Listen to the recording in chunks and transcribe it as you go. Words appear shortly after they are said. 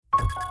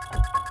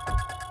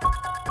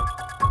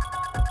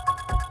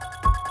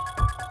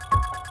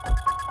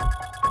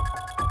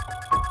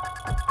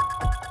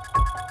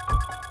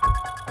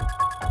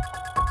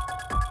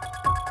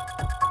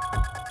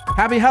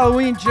Happy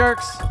Halloween,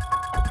 jerks!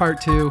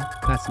 Part 2.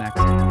 That's next.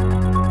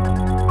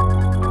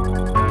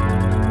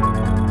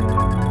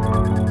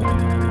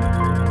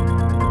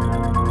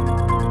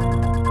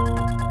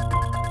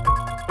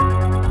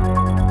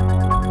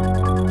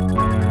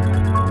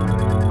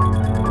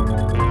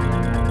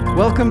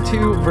 Welcome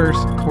to Verse,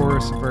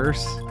 Chorus,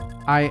 Verse.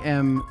 I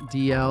am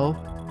DL.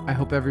 I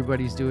hope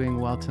everybody's doing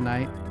well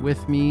tonight.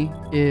 With me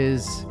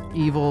is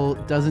Evil,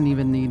 doesn't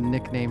even need a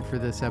nickname for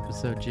this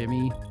episode,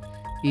 Jimmy.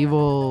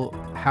 Evil,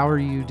 how are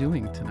you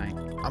doing tonight?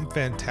 I'm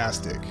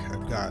fantastic.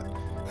 I've got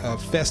a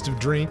festive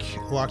drink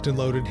locked and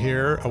loaded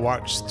here. I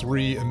watched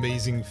 3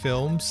 amazing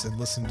films and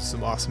listened to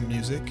some awesome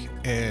music.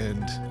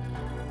 And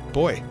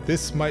boy,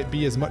 this might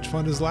be as much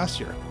fun as last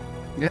year.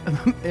 Yeah,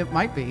 it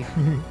might be.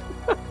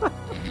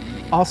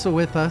 Also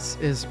with us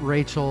is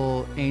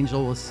Rachel,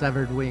 Angel with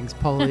Severed Wings,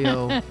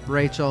 Polio.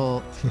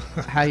 Rachel,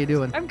 how you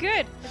doing? I'm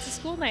good. It's a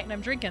school night and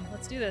I'm drinking.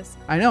 Let's do this.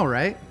 I know,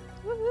 right?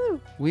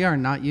 Woohoo! We are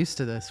not used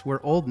to this. We're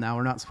old now.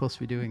 We're not supposed to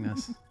be doing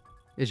this.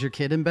 Is your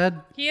kid in bed?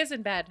 He is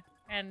in bed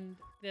and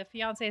the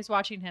fiance is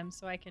watching him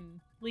so I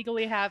can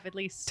legally have at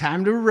least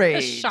Time to a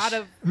rage. shot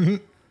of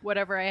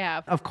whatever I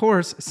have. Of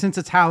course, since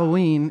it's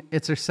Halloween,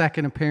 it's her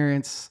second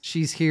appearance.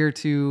 She's here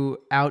to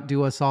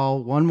outdo us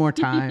all one more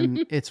time.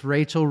 It's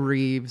Rachel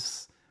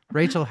Reeves.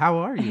 Rachel, how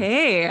are you?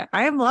 Hey,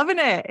 I'm loving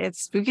it. It's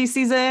spooky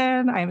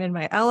season. I'm in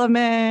my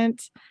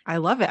element. I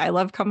love it. I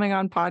love coming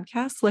on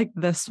podcasts like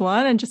this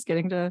one and just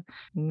getting to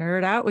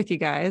nerd out with you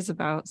guys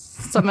about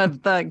some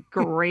of the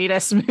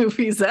greatest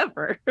movies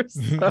ever.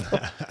 So.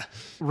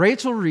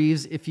 Rachel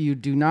Reeves, if you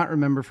do not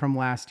remember from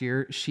last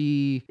year,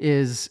 she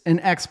is an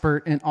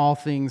expert in all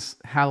things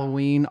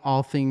Halloween,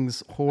 all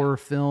things horror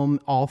film,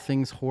 all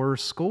things horror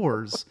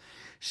scores.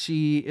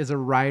 She is a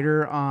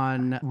writer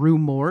on Rue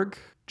Morgue,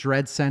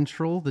 Dread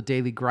Central, The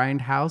Daily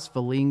Grindhouse,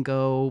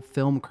 Valingo,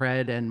 Film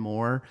Cred, and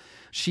more.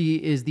 She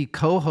is the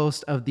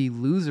co-host of the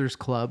Losers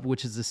Club,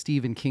 which is a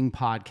Stephen King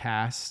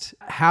podcast.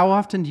 How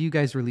often do you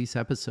guys release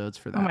episodes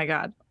for that? Oh my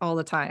God, all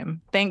the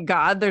time. Thank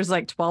God there's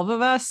like 12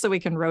 of us so we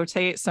can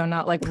rotate. So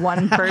not like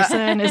one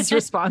person is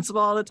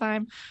responsible all the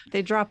time.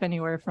 They drop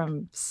anywhere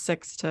from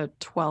 6 to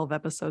 12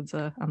 episodes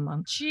a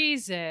month.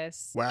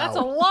 Jesus. Wow. That's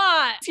a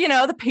lot. You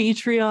know, the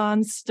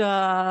Patreon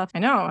stuff. I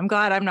know. I'm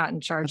glad I'm not in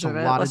charge That's of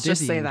a it. lot of Let's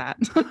just say dizzying.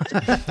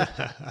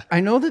 that. I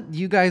know that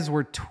you guys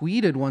were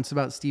tweeted once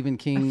about Stephen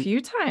King. A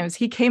few times.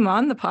 He came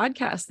on the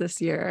podcast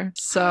this year.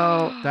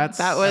 So that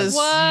was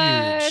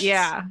What? huge.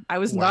 yeah, I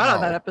was not on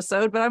Wow. that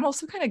episode, but I'm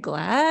also kind of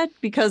glad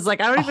because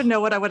like I don't even know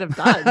what I would have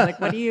done.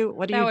 Like what do you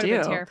That do? would have been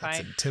That's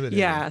terrifying. intimidating.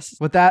 Yes.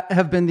 Would that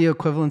have been the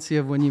equivalency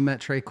of when you met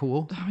Trey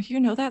Cool? Oh, you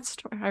know that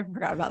story. I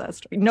forgot about that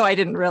story. No, I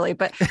didn't really,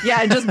 but yeah,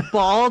 I just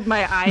bawled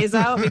my eyes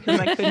out because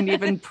I couldn't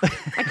even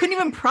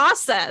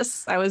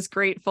process. I was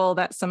grateful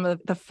that some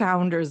of the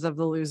founders of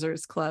the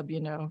Losers Club,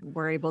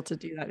 were able to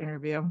do that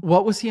interview.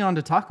 What was he on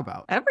to talk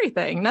about?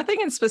 Everything, nothing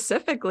in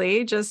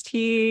specifically, just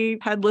he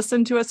had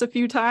listened to us a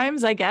few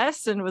times, I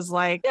guess, and was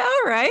like, yeah,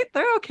 all right,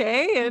 they're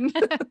okay. And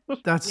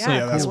That's yeah, so Yeah,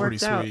 cool. that's it pretty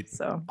worked out, sweet.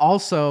 so.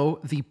 Also,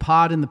 The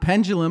Pod and the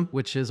Pendulum,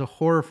 which is a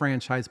horror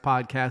franchise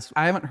podcast.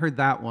 I haven't heard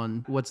that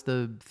one. What's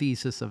the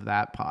thesis of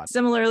that pod?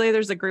 Similarly,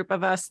 there's a group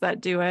of us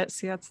that do it.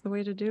 See, that's the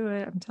way to do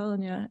it. I'm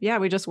telling you. Yeah,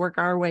 we just work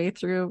our way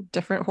through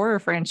different horror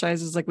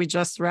franchises. Like we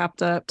just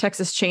wrapped up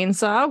Texas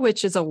Chainsaw,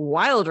 which is a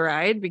wild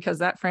ride because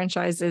that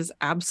franchise is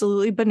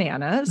absolutely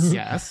bananas.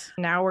 Yes.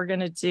 Now we're going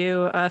to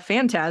do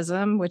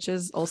Phantasm, which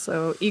is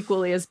also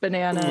equally as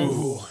bananas.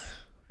 Ooh.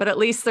 But at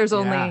least there's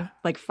only Yeah.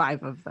 like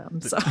 5 of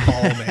them. So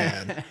Oh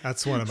man,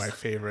 that's one of my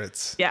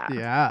favorites. yeah.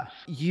 Yeah.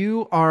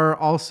 You are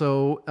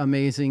also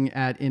amazing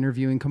at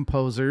interviewing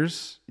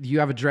composers. You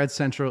have a Dread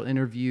Central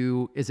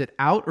interview. Is it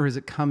out or is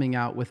it coming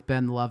out with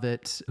Ben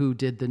Lovett, who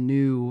did the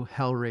new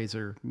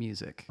Hellraiser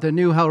music? The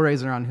new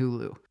Hellraiser on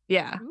Hulu.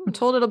 Yeah. I'm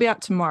told it'll be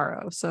out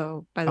tomorrow.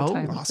 So by the Oh,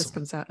 time this awesome.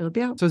 comes out, it'll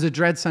be out. So is it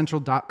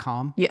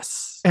dreadcentral.com?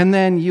 Yes. And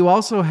then you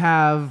also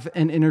have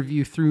an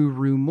interview through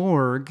Rue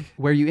Morgue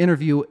where you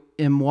interview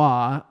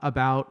Moi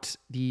about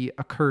the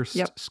Accursed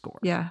Yep. score.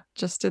 Yeah,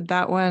 just did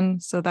that one.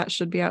 So that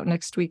should be out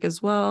next week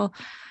as well.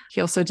 He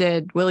also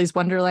did Willy's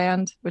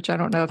Wonderland, which I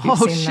don't know if you've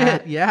Oh seen shit,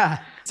 that. yeah.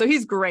 So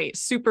he's great,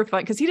 super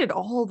fun because he did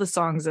all the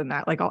songs in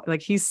that.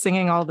 Like he's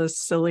singing all this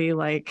silly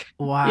Wow.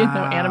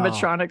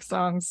 animatronic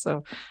songs.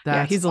 So yeah,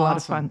 That's he's a lot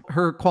of awesome. fun.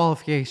 Her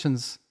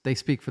qualifications, they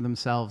speak for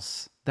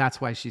themselves.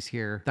 That's why she's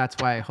here. That's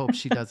why I hope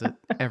she does it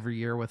every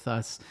year with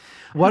us.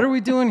 What are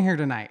we doing here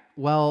tonight?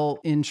 Well,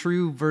 in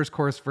true verse,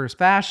 chorus, verse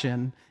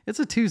fashion, it's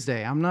a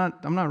Tuesday. I'm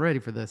not ready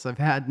for this. I've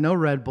had no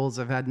Red Bulls.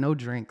 I've had no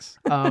drinks.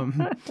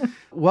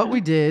 What we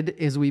did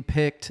is we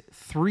picked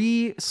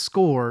 3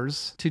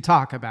 scores to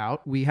talk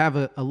about. We have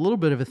a little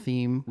bit of a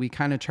theme. We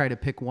kind of try to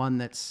pick one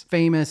that's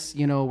famous.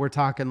 We're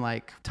talking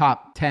like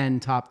top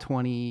 10, top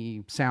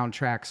 20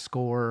 soundtrack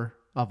score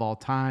of all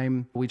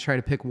time. We try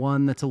to pick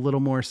one that's a little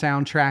more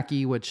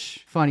soundtracky,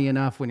 which funny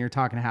enough, when you're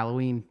talking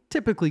Halloween,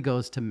 typically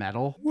goes to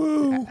metal.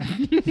 Woo.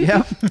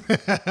 Yep.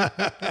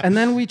 And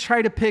then we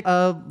try to pick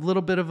a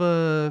little bit of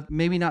a,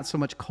 maybe not so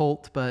much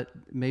cult, but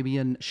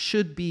maybe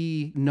should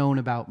be known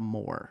about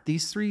more.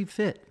 These three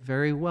fit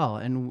very well.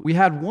 And we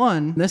had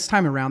one this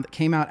time around that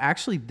came out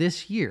actually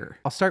this year.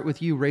 I'll start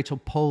with you, Rachel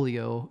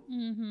Polio.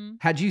 Mm-hmm.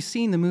 Had you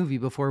seen the movie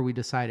before we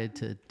decided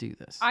to do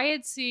this? I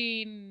had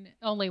seen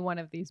only one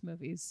of these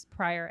movies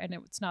prior, and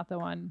it's not the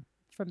one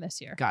from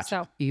this year. Gotcha.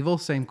 So Evil,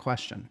 same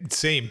question.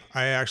 Same.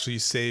 I actually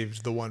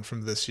saved the one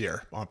from this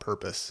year on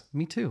purpose.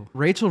 Me too.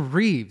 Rachel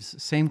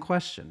Reeves, same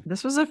question.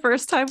 This was a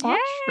first time watch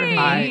for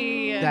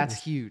me.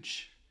 That's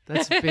huge.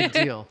 That's a big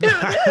deal.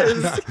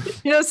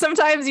 You know,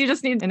 sometimes you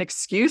just need an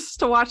excuse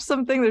to watch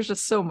something. There's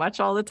just so much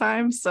all the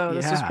time. So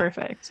this was Yeah.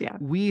 perfect. Yeah.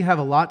 We have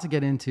a lot to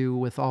get into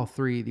with all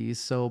three of these.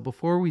 So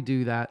before we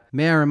do that,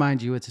 may I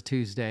remind you it's a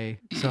Tuesday.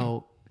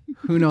 So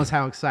who knows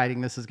how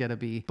exciting this is going to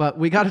be. But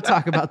we got to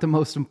talk about the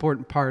most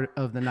important part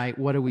of the night.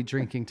 What are we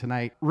drinking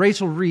tonight?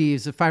 Rachel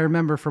Reeves, if I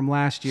remember from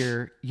last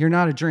year, you're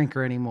not a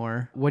drinker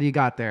anymore. What do you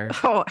got there?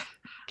 Oh,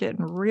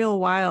 getting real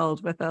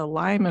wild with a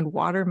lime and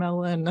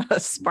watermelon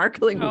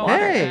sparkling Oh, water.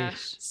 Hey.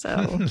 gosh. So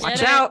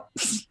watch it. out.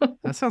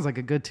 That sounds like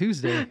a good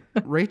Tuesday.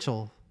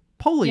 Rachel,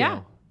 polio.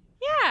 Yeah.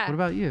 Yeah. What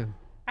about you?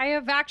 I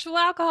have actual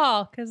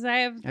alcohol because I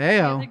have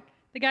Heyo.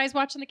 the guy's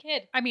watching the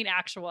kid. I mean,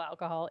 actual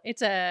alcohol.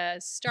 It's a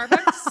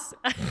Starbucks.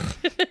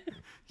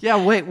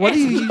 Yeah, wait, what are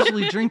you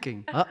usually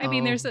drinking? I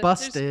mean, there's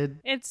busted.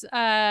 It's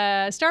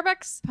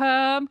Starbucks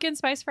pumpkin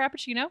spice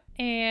frappuccino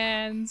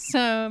and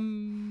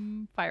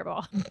some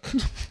Fireball.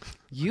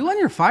 You and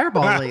your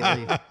Fireball lately.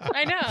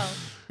 I know.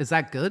 Is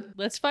that good?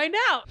 Let's find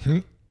out.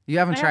 You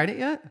haven't tried it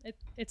yet?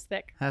 It's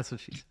thick. That's what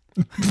she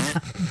said.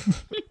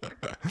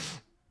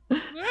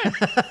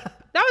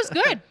 That was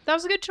good. That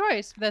was a good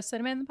choice. The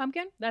cinnamon and the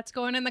pumpkin. That's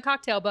going in the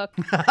cocktail book.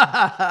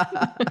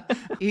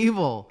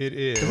 Evil. It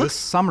is. It looks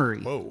summery.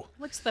 Whoa.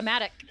 Looks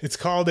thematic. It's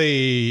called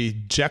a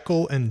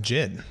Jekyll and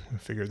Gin. I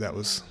figured that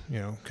was,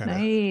 kind of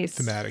Nice.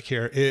 thematic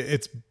here.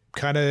 It's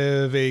kind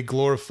of a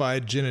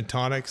glorified gin and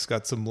tonic. It's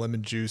got some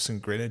lemon juice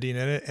and grenadine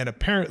in it. And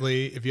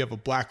apparently, if you have a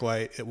black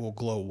light, it will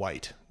glow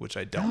white, which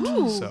I don't.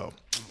 Ooh. So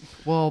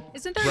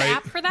Isn't there an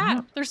app for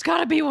that? There's got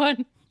to be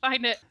one.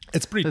 Find it.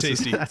 it's pretty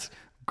tasty. That's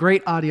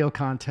great audio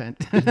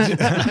content.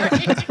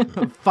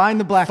 Find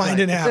the black Find light.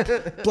 an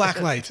app.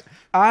 Black light.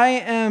 I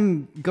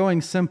am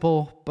going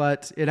simple,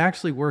 but it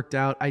actually worked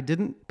out. I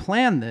didn't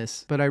plan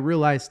this, but I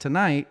realized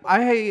tonight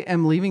I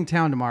am leaving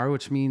town tomorrow,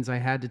 which means I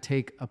had to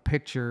take a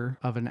picture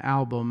of an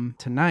album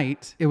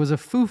tonight. It was a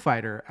Foo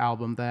Fighter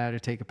album that I had to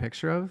take a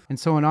picture of. And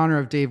so in honor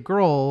of Dave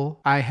Grohl,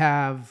 I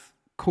have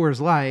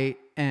Coors Light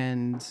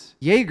and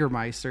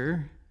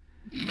Jägermeister.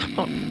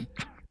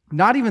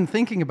 Not even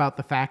thinking about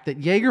the fact that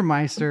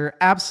Jägermeister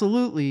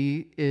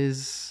absolutely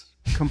is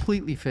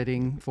completely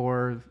fitting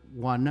for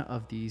one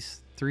of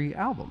these three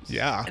albums.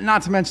 Yeah.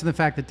 Not to mention the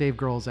fact that Dave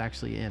Grohl is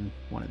actually in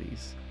one of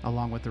these,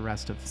 along with the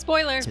rest of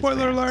Spoiler. his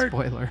Spoiler band. alert.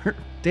 Spoiler.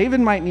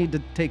 David might need to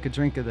take a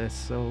drink of this,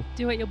 so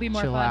Do it. You'll be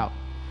more chill fun. out.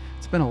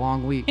 It's been a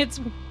long week. It's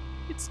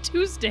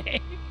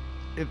Tuesday.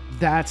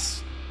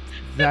 That's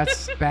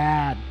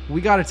bad.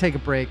 We got to take a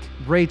break.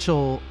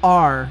 Rachel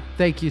R.,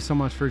 thank you so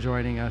much for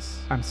joining us.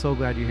 I'm so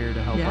glad you're here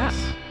to help Yeah.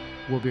 us.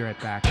 We'll be right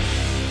back.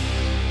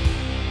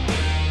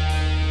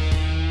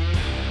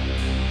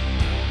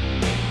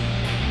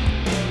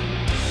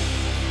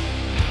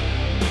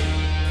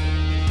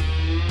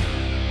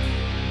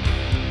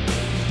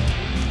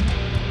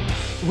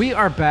 We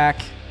are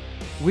back.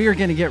 We are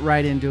going to get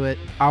right into it.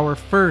 Our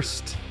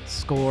first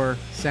score,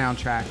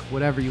 soundtrack,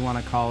 whatever you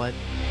want to call it.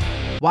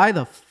 Why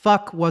the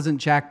fuck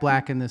wasn't Jack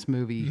Black in this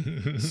movie?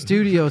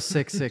 Studio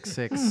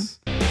 666.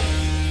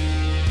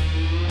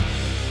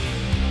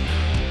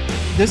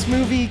 This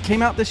movie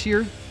came out this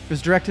year. It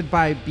was directed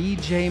by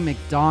B.J.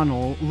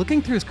 McDonnell.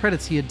 Looking through his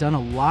credits, he had done a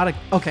lot of...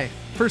 Okay,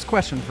 first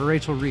question for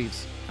Rachel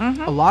Reeves.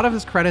 A lot of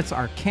his credits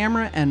are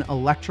camera and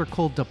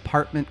electrical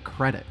department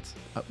credits.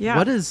 Yeah.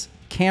 What is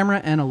camera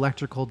and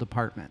electrical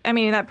department? I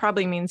mean, that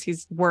probably means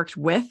he's worked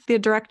with the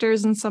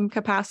directors in some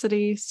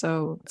capacity.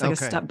 So it's like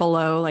Okay. a step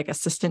below, like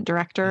assistant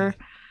director.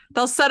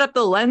 They'll set up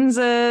the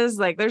lenses.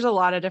 Like there's a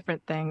lot of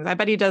different things. I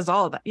bet he does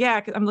all of that. Yeah,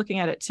 'cause I'm looking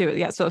at it too.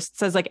 Yeah, so it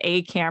says like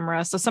a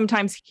camera. So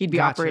sometimes he'd be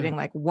Gotcha. operating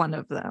like one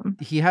of them.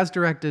 He has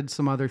directed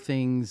some other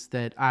things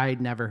that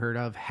I'd never heard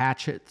of.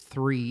 Hatchet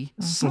 3,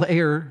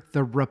 Slayer,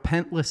 The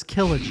Repentless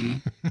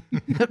Trilogy.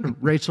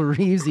 Rachel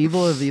Reeves,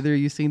 Evil. Have either of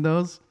you seen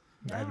those?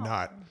 I have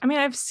not. I mean,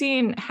 I've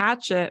seen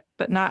Hatchet,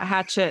 but not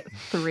Hatchet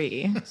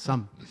 3.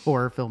 Some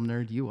horror film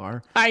nerd you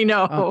are. I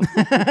know.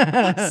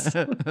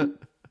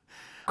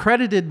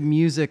 Credited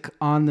music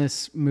on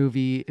this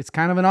movie, it's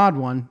kind of an odd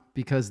one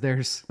because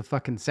there's a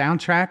fucking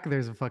soundtrack,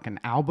 there's a fucking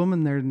album,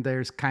 and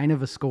there's kind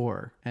of a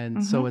score.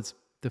 And so it's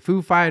the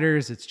Foo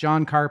Fighters, it's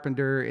John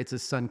Carpenter, it's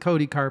his son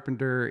Cody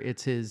Carpenter,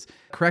 it's his,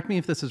 correct me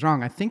if this is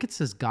wrong, I think it's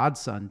his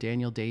godson,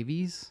 Daniel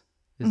Davies,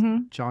 is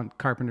John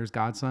Carpenter's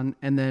godson,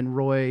 and then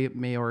Roy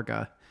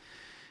Mayorga.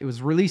 It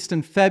was released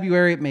in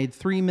February. It made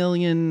 $3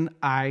 million.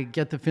 I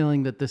get the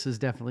feeling that this is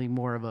definitely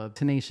more of a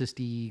Tenacious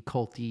D,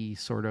 culty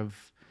sort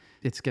of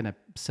it's going to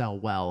sell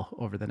well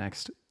over the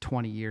next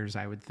 20 years,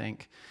 I would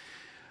think.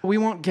 We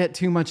won't get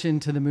too much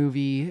into the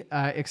movie,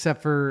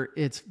 except for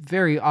it's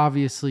very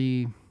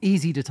obviously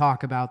easy to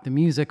talk about the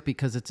music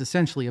because it's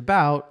essentially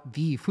about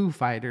the Foo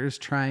Fighters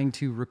trying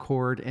to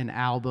record an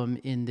album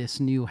in this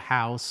new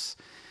house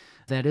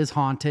that is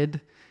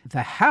haunted.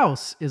 The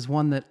house is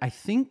one that I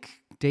think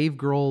Dave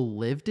Grohl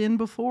lived in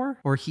before,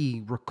 or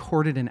he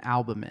recorded an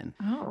album in.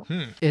 Oh.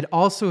 It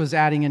also is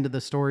adding into the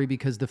story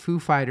because the Foo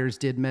Fighters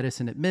did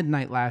Medicine at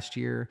Midnight last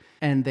year,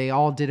 and they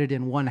all did it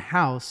in one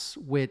house,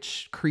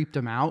 which creeped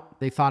them out.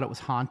 They thought it was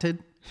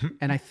haunted.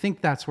 And I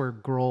think that's where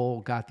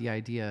Grohl got the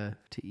idea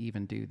to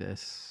even do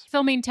this.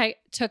 Filming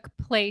took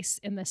place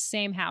in the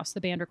same house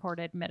the band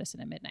recorded Medicine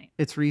at Midnight.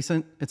 It's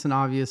recent. It's an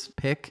obvious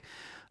pick.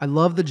 I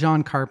love the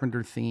John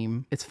Carpenter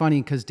theme. It's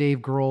funny because Dave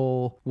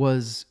Grohl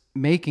was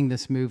making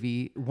this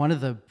movie. One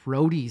of the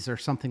roadies or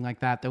something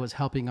like that was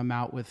helping him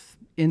out with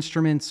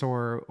instruments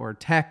or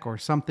tech or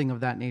something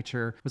of that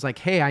nature was like,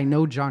 hey, I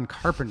know John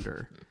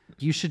Carpenter.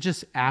 You should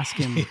just ask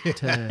him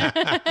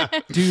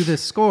to do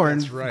this score.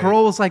 And right.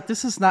 Grohl was like,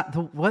 this is not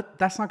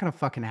that's not going to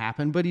fucking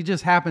happen. But he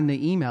just happened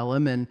to email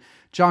him. And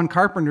John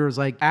Carpenter was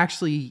like,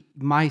 actually,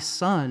 my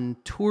son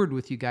toured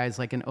with you guys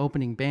like an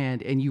opening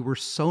band. And you were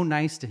so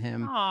nice to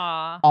him.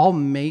 Aww. I'll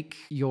make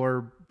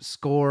your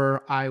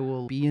score. I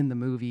will be in the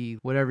movie.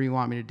 Whatever you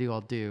want me to do, I'll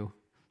do.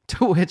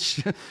 To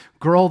which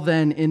Grohl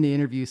then in the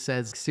interview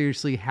says,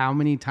 seriously, how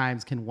many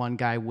times can one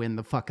guy win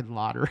the fucking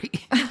lottery?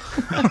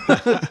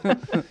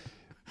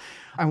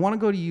 I want to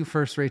go to you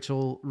first,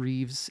 Rachel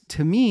Reeves.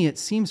 To me, it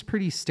seems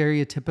pretty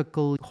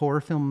stereotypical horror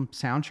film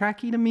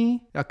soundtracky to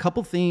me. A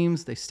couple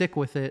themes, they stick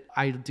with it.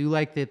 I do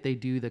like that they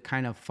do the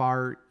kind of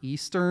far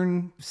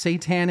Eastern,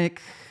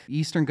 satanic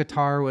Eastern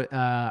guitar.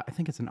 I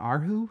think it's an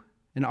Arhu.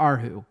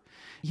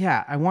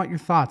 Yeah, I want your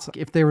thoughts.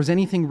 If there was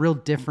anything real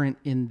different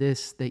in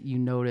this that you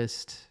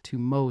noticed to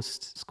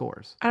most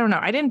scores. I don't know.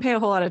 I didn't pay a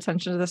whole lot of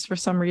attention to this for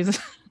some reason.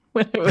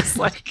 When it was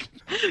like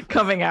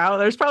coming out,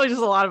 there's probably just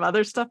a lot of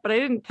other stuff, but I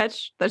didn't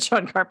catch that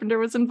John Carpenter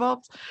was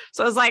involved.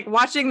 So I was like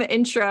watching the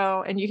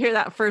intro and you hear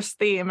that first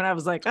theme and I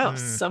was like, oh,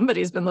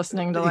 somebody's been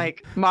listening to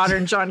like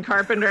modern John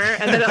Carpenter.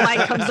 And then it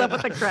like comes up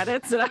with the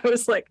credits and I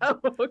was like, oh,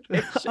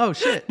 okay. Oh,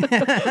 shit.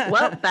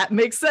 Well, that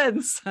makes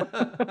sense.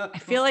 I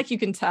feel like you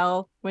can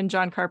tell when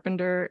John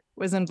Carpenter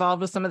was involved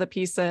with some of the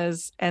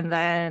pieces. And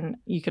then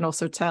you can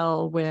also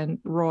tell when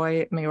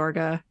Roy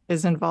Mayorga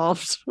is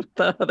involved with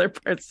the other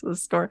parts of the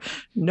score.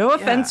 No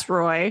offense,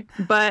 Roy,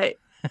 but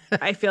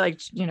I feel like,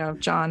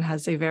 John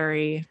has a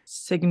very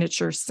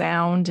signature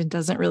sound and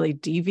doesn't really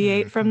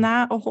deviate from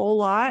that a whole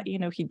lot.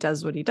 He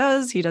does what he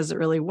does. He does it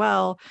really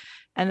well.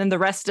 And then the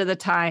rest of the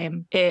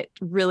time, it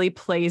really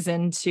plays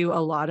into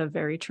a lot of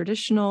very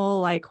traditional,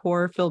 like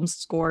horror film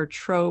score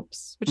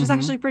tropes, which is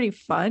actually pretty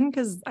fun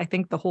because I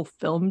think the whole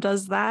film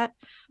does that.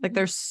 Like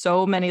there's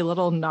so many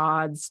little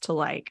nods to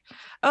like,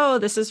 oh,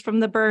 this is from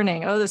The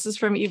Burning. Oh, this is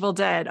from Evil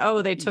Dead.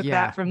 Oh, they took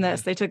that from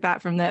this. They took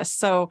that from this.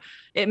 So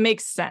it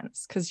makes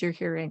sense because you're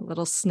hearing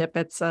little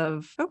snippets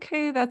of,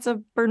 okay, that's a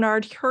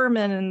Bernard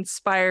Herrmann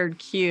inspired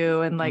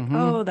cue. And like,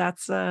 oh,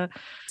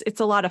 it's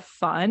a lot of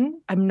fun.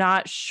 I'm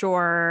not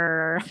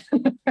sure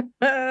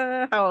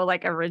how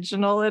like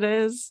original it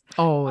is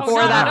for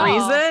that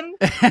reason.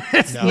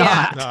 It's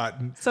not.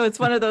 So it's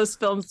one of those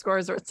film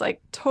scores where it's like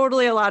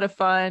totally a lot of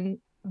fun.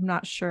 I'm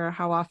not sure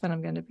how often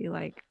I'm going to be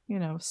like,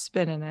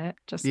 spinning it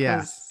just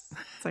because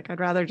it's like, I'd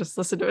rather just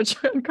listen to a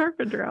John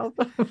Carpenter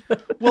album.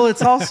 Well,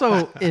 it's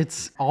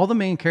all the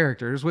main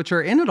characters, which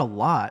are in it a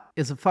lot,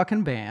 is a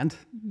fucking band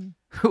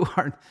who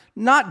are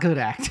not good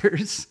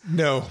actors.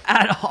 No.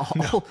 At all.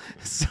 No.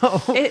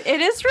 So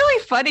it is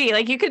really funny.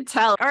 Like you could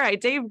tell, all right,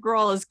 Dave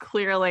Grohl is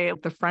clearly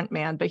the front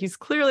man, but he's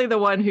clearly the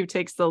one who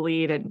takes the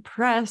lead in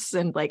press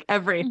and like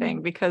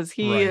everything because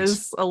he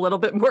is a little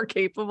bit more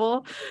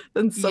capable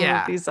than some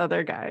of these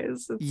other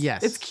guys.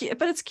 It's cute,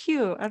 but it's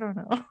cute. I don't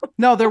know.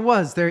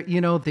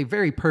 No, they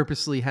very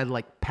purposely had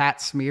like Pat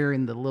Smear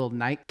in the little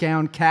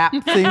nightgown cap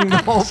thing the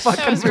whole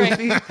fucking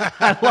movie.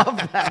 I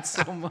love that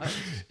so much.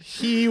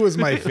 He was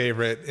my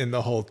favorite in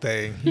the whole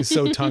thing. He's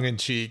so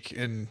tongue-in-cheek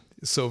and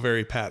so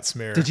very Pat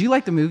Smear. Did you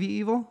like the movie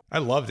Evil? I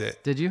loved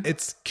it. Did you?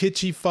 It's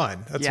kitschy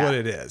fun. That's what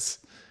it is.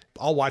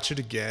 I'll watch it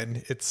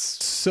again. It's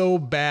so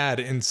bad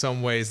in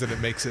some ways that it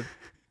makes it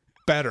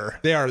better.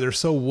 They're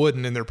so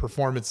wooden in their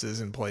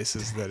performances in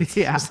places that it's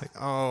just like,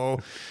 oh,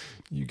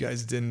 you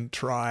guys didn't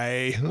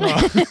try.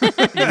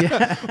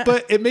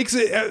 But it makes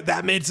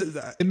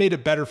it made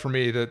it better for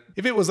me that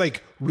if it was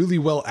like really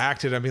well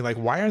acted, I'd be like,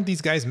 why aren't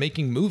these guys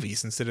making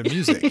movies instead of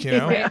music?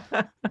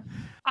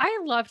 I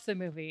loved the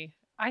movie.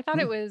 I thought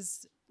it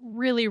was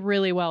really,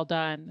 really well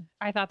done.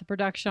 I thought the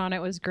production on it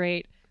was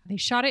great. They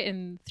shot it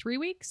in 3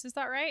 weeks. Is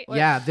that right?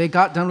 Yeah, they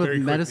got done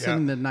with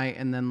Medicine Midnight,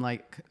 and then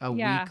like a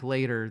week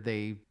later,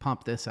 they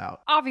pumped this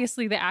out.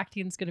 Obviously, the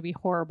acting's going to be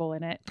horrible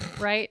in it,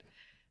 right?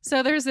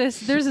 So there's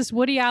this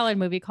Woody Allen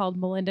movie called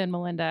Melinda and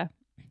Melinda,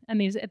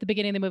 and at the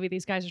beginning of the movie,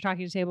 these guys are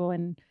talking to the table,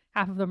 and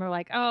half of them are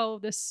like, "Oh,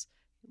 this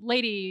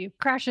lady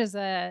crashes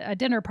a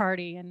dinner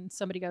party and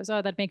somebody goes,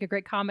 oh, that'd make a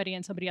great comedy.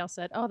 And somebody else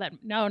said, oh,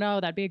 no,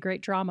 that'd be a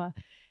great drama.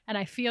 And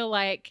I feel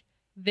like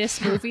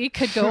this movie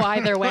could go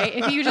either way.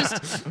 If you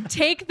just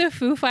take the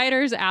Foo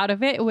Fighters out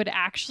of it, it would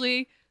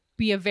actually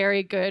be a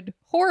very good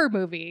horror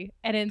movie.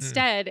 And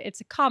instead,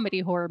 it's a comedy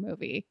horror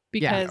movie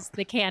because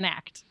they can't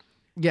act.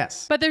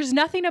 Yes. But there's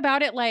nothing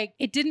about it, like,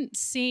 it didn't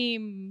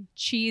seem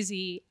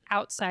cheesy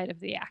outside of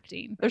the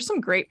acting. There's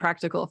some great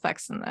practical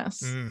effects in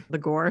this. The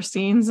gore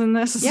scenes in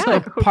this. Is Yeah,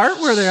 like, the part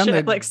where they're on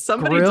the like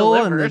somebody grill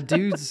delivered. and the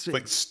dude's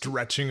like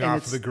stretching and off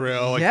it's- the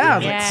grill. Like, yeah,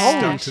 being, like,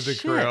 stuck holy to the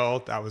shit. grill.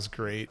 That was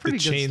great. Pretty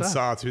the good chainsaw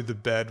stuff. through the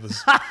bed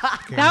was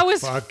That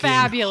was fucking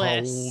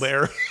fabulous.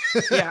 hilarious.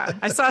 Yeah,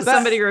 I saw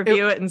somebody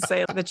review it and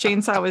say the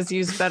chainsaw was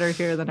used better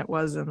here than it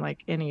was in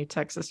like any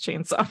Texas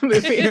Chainsaw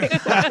movie.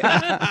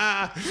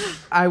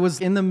 I was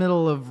in the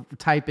middle of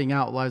typing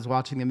out while I was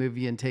watching the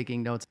movie and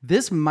taking notes.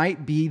 This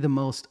might be the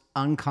most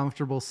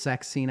uncomfortable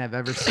sex scene I've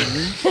ever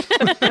seen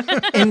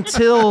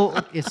until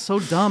it's so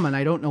dumb and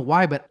I don't know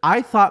why, but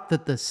I thought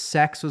that the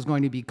sex was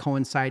going to be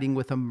coinciding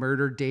with a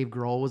murder Dave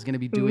Grohl was going to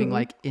be doing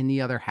like in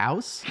the other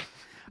house.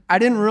 I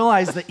didn't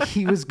realize that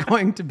he was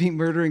going to be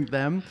murdering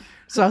them.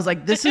 So I was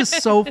like, this is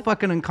so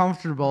fucking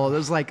uncomfortable.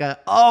 There's like now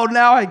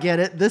I get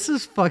it. This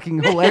is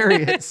fucking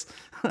hilarious.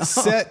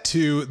 Set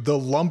to The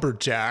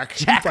Lumberjack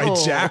by Jackal.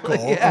 Jackal.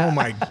 Yeah. Oh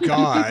my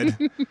God.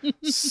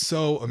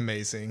 So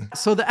amazing.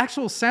 So the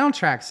actual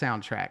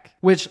soundtrack,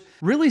 which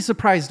really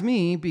surprised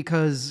me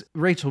because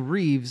Rachel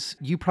Reeves,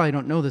 you probably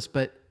don't know this,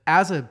 but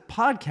as a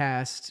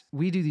podcast,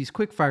 we do these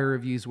quickfire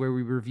reviews where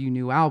we review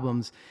new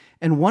albums.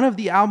 And one of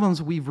the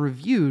albums we've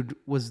reviewed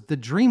was the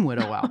Dream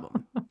Widow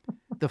album.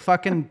 The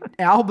fucking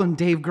album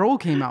Dave Grohl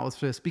came out with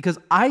this, because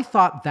I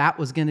thought that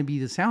was going to be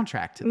the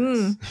soundtrack to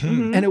this.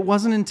 And it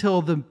wasn't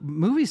until the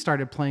movie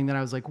started playing that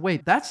I was like,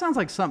 wait, that sounds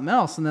like something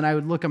else. And then I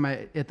would look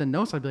at the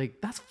notes. I'd be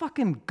like, that's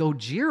fucking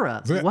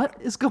Gojira. What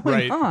is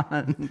going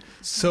on?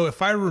 So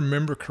if I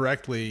remember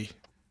correctly,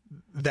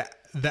 the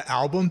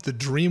album, the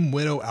Dream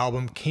Widow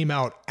album, came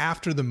out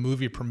after the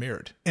movie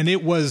premiered. And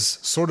it was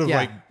sort of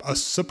like a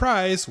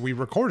surprise. We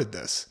recorded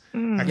this.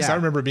 Because I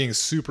remember being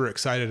super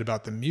excited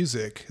about the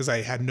music because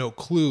I had no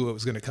clue it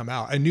was going to come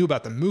out. I knew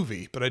about the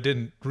movie, but I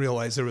didn't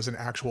realize there was an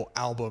actual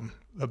album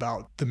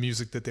about the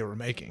music that they were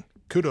making.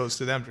 Kudos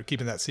to them for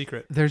keeping that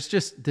secret.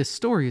 This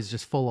story is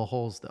just full of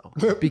holes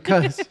though,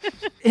 because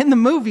in the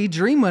movie,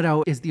 Dream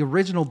Widow is the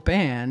original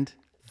band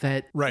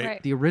that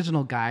the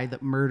original guy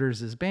that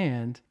murders his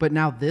band. But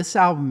now this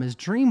album is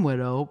Dream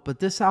Widow, but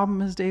this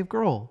album is Dave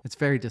Grohl. It's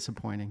very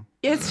disappointing.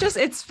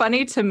 It's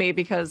funny to me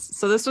because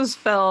this was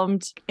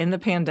filmed in the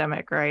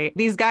pandemic, right?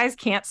 These guys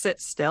can't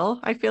sit still,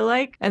 I feel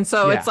like. And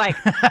so it's like,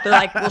 they're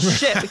like, well,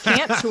 shit, we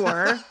can't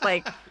tour.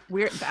 Like,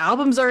 the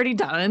album's already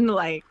done.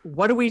 Like,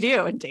 what do we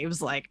do? And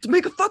Dave's like, to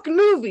make a fucking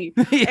movie.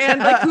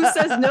 And like, who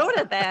says no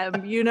to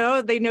them? You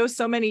know, they know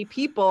so many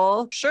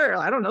people. Sure,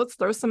 I don't know, let's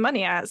throw some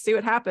money at it, see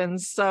what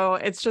happens. So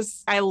it's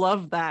just, I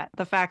love that.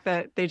 The fact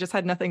that they just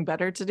had nothing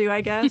better to do,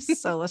 I guess.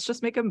 So let's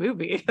just make a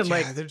movie. And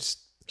Yeah, they're just...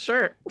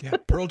 Sure. Yeah,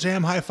 Pearl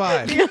Jam high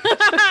five.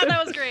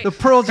 That was great. The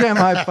Pearl Jam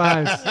high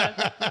fives.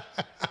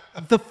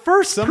 The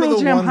first Some Pearl of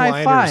the Jam high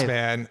one-liners, five.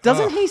 man.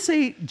 Doesn't he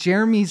say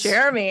Jeremy's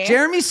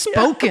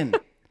spoken?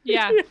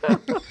 Yeah.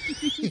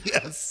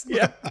 Yes.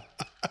 Yeah.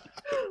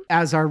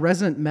 As our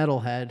resident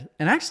metalhead,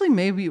 and actually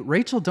maybe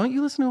Rachel, don't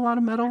you listen to a lot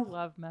of metal?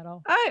 Love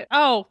metal. I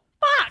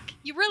Fuck.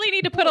 You really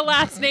need to put a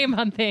last name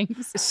on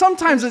things.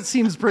 Sometimes it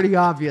seems pretty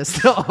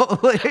obvious though.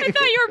 Like- I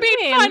thought you were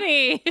being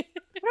funny.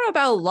 don't know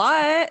about a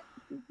lot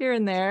here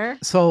and there.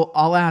 So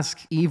I'll ask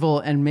Evil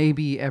and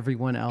maybe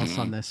everyone else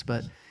on this,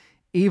 but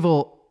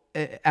Evil,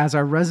 as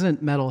our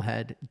resident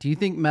metalhead, do you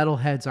think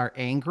metalheads are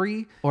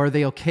angry or are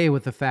they okay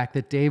with the fact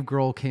that Dave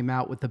Grohl came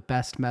out with the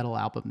best metal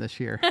album this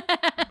year?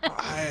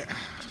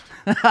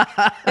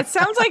 It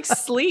sounds like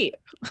Sleep.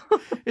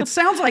 It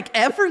sounds like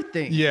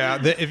everything. Yeah,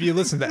 if you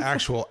listen to the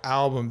actual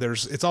album,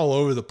 it's all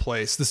over the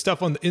place. The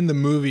stuff in the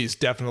movies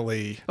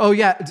definitely. Oh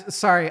yeah,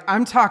 sorry,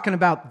 I'm talking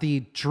about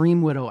the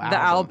Dream Widow album. The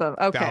album.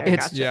 Okay,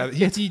 It's gotcha.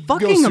 it's he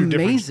fucking goes through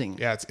different- amazing.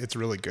 Yeah, it's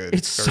really good.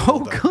 It's very so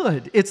well done.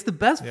 good. It's the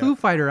best Foo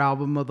Fighter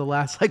album of the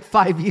last like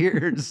 5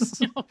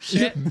 years. Oh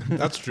shit.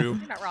 That's true.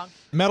 You're not wrong.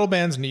 Metal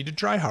bands need to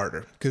try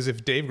harder because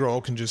if Dave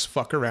Grohl can just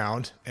fuck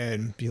around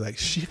and be like,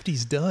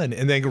 Shifty's done,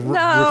 and then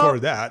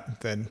record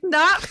that, then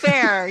Not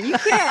fair. You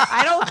can't.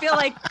 I don't feel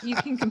like you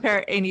can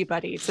compare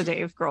anybody to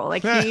Dave Grohl.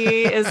 Like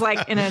he is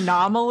like an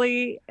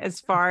anomaly as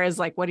far as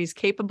like what he's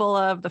capable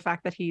of. The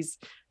fact that he's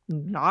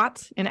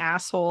not an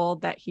asshole,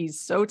 that he's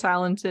so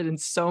talented in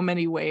so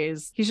many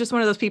ways. He's just one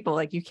of those people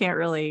like you can't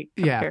really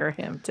compare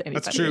him to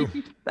anybody. that's true.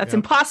 That's Yeah.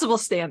 impossible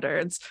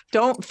standards.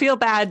 Don't feel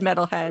bad,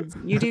 metalheads.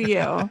 You do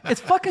you. It's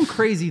fucking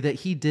crazy that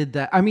he did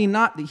that. I mean,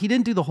 he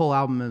didn't do the whole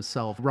album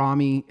himself.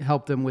 Rami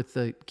helped him with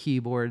the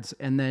keyboards,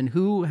 and then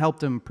who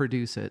helped him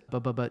produce it?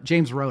 But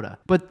James Rhoda.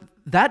 But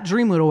that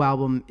Dream Widow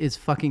album is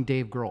fucking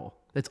Dave Grohl.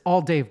 It's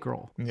all Dave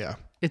Grohl. Yeah.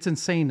 It's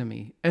insane to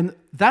me. And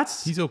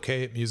that's... He's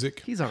okay at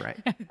music. He's all right.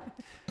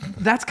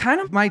 That's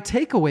kind of my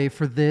takeaway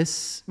for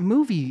this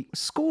movie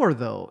score,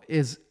 though,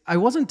 is I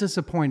wasn't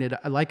disappointed.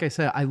 Like I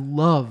said, I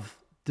love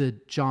the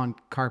John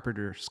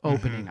Carpenter's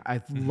opening.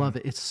 I love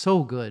it. It's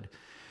so good.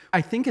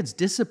 I think it's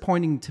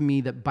disappointing to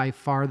me that by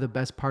far the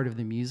best part of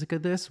the music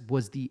of this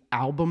was the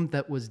album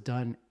that was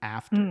done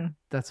after.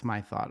 That's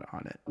my thought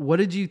on it. What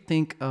did you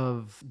think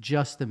of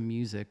just the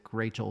music,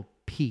 Rachel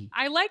P?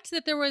 I liked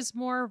that there was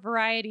more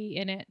variety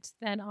in it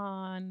than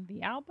on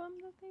the album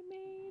that they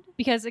made.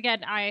 Because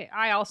again,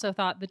 I also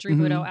thought the Dream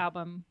Widow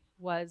album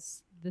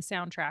was the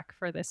soundtrack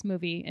for this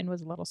movie and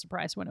was a little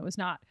surprised when it was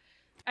not.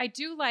 I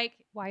do like,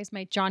 why is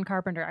my John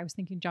Carpenter? I was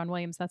thinking John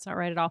Williams. That's not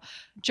right at all.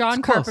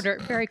 John Carpenter,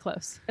 very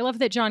close. I love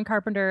that John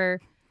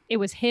Carpenter, it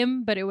was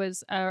him, but it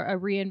was a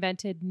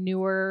reinvented,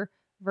 newer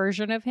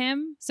version of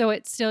him. So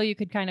it's still, you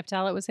could kind of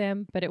tell it was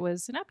him, but it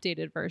was an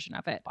updated version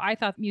of it. I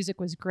thought music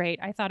was great.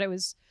 I thought it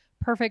was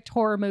perfect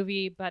horror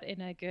movie, but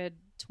in a good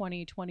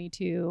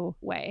 2022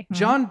 way.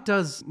 John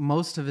does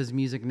most of his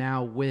music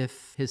now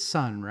with his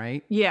son,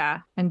 right?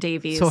 Yeah, and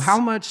Davies. So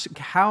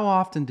how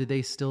often do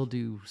they still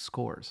do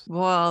scores?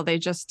 Well, they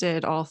just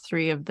did all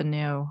 3 of the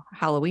new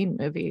Halloween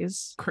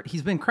movies.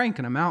 He's been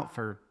cranking them out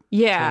for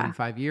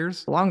 45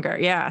 years. Longer,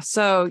 yeah.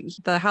 So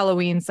the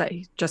Halloweens that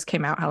just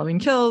came out, Halloween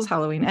Kills,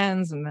 Halloween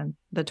Ends, and then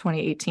the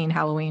 2018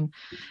 Halloween,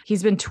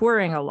 he's been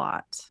touring a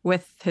lot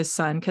with his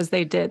son because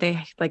they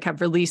like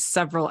have released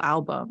several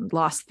albums,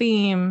 lost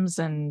themes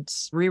and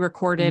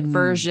re-recorded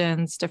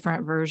versions,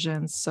 different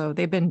versions. So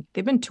they've been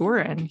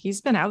touring.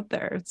 He's been out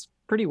there. It's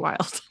pretty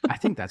wild. I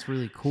think that's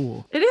really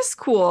cool. It is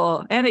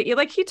cool. And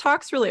he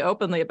talks really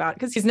openly about it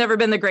because he's never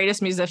been the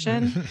greatest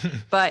musician,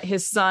 but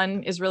his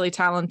son is really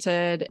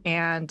talented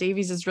and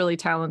Davies is really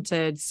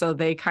talented. So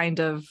they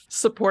kind of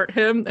support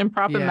him and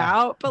prop him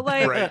out. But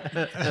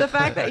the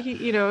fact that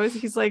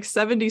he's like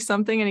 70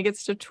 something and he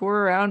gets to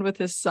tour around with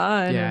his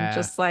son and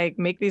just like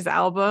make these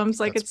albums,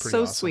 like it's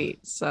so awesome.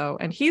 Sweet. So,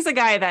 and he's a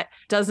guy that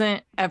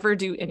doesn't ever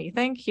do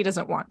anything he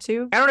doesn't want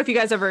to. I don't know if you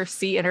guys ever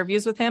see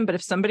interviews with him, but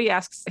if somebody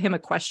asks him a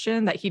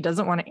question that he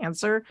doesn't want to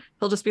answer,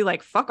 he'll just be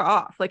like, fuck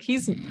off. Like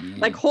he's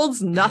like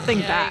holds nothing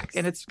back,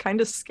 and it's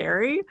kind of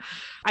scary.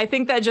 I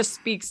think that just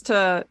speaks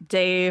to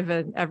Dave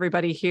and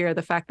everybody here,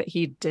 the fact that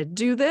he did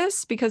do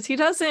this, because he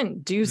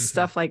doesn't do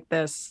stuff like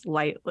this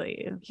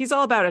lightly. He's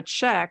all about a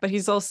check, but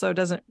he's also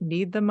doesn't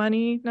need the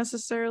money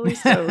necessarily.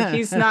 So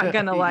he's not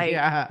gonna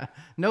like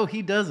no,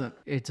 he doesn't.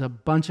 It's a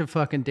bunch of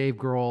fucking Dave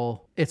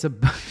Grohl. It's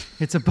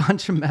a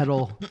bunch of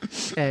metal,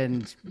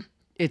 and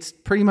it's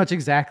pretty much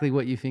exactly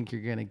what you think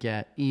you're going to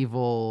get.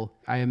 Evil.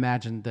 I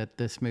imagine that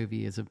this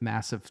movie is a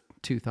massive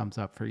 2 thumbs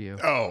up for you.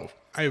 Oh,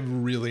 I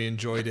really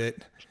enjoyed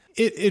it.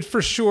 It for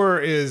sure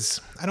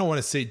is, I don't want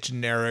to say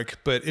generic,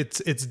 but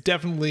it's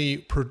definitely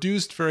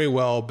produced very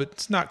well, but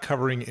it's not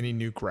covering any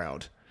new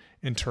ground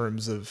in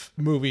terms of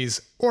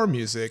movies or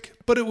music.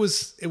 But it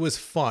was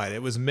fun.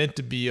 It was meant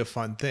to be a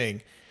fun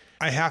thing.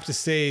 I have to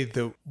say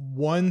the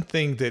one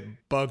thing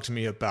that bugged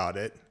me about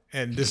it,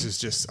 and this is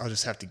just, I'll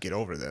just have to get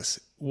over this,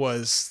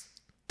 was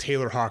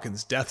Taylor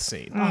Hawkins' death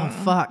scene. Oh,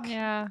 fuck.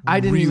 Yeah. I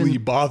didn't really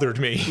even... bothered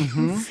me.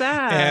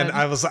 Sad. And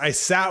I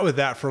sat with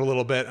that for a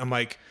little bit. I'm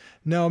like,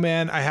 no,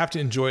 man, I have to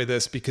enjoy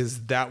this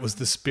because that was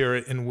the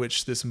spirit in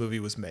which this movie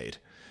was made.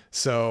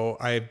 So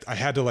I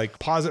had to like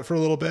pause it for a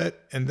little bit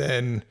and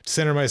then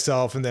center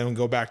myself and then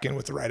go back in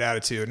with the right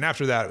attitude. And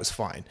after that, it was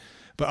fine.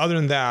 But other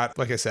than that,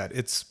 like I said,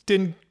 it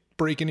didn't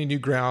break any new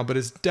ground, but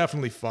it's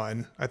definitely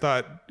fun. I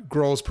thought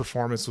Grohl's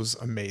performance was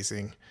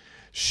amazing.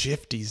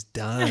 Shifty's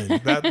done.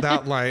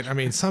 That line, I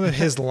mean, some of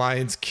his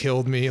lines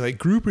killed me. Like,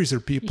 groupies are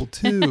people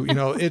too.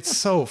 It's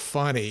so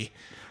funny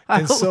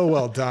and so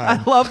well done.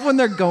 I love when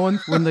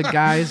the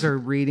guys are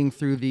reading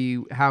through the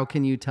how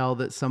can you tell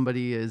that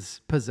somebody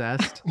is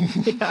possessed?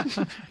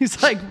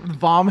 He's like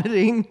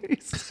vomiting.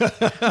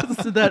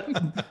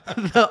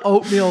 The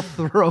oatmeal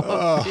throw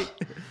up.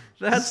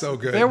 That's so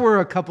good. There were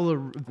a couple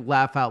of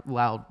laugh out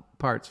loud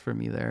parts for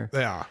me there.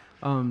 Yeah.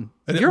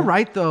 You're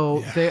right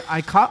though. Yeah.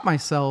 I caught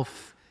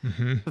myself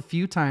a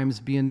few times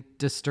being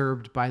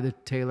disturbed by the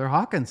Taylor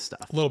Hawkins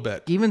stuff. A little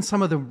bit. Even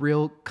some of the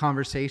real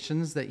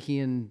conversations that he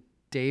and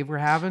Dave were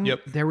having,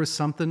 there was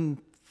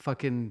something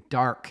fucking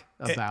dark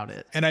about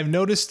it. And I've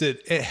noticed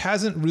it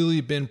hasn't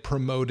really been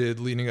promoted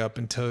leading up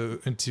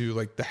into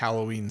like the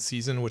Halloween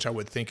season, which I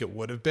would think it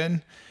would have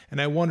been.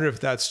 And I wonder if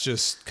that's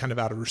just kind of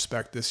out of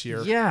respect this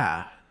year.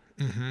 Yeah.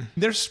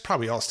 They're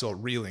probably all still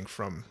reeling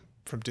from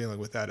dealing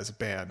with that as a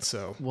band.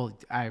 So, well,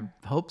 I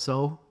hope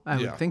so. I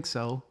would think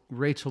so.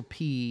 Rachel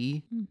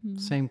P.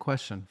 Same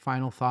question.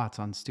 Final thoughts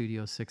on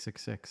Studio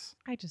 666.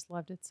 I just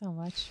loved it so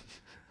much.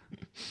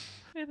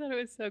 I thought it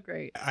was so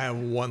great. I have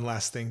one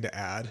last thing to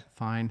add.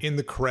 Fine. In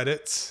the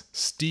credits,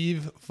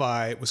 Steve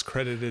Vai was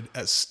credited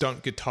as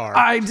stunt guitar.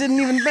 I didn't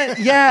even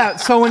yeah.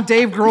 So when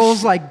Dave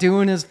Grohl's like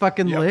doing his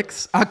fucking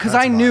licks, because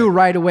I That's knew Vai.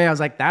 right away, I was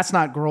like, that's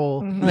not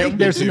Grohl. Like, me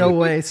there's too. no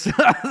way. So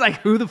I was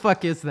like, who the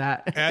fuck is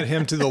that? Add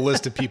him to the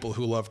list of people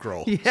who love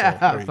Grohl. Yeah,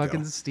 So, there you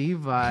fucking go. Steve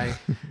Vai.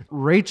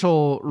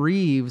 Rachel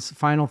Reeves,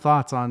 final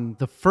thoughts on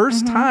the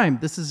first time.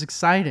 This is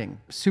exciting.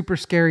 Super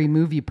scary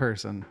movie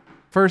person.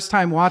 First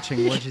time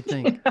watching. What'd you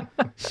think?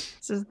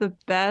 This is the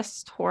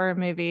best horror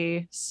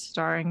movie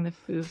starring the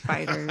Foo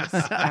Fighters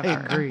ever. I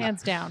agree.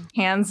 Hands down.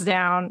 Hands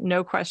down,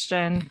 no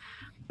question.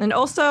 And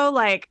also,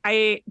 like,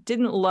 I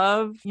didn't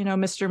love,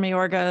 Mr.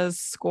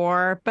 Mayorga's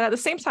score, but at the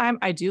same time,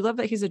 I do love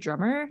that he's a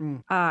drummer.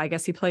 I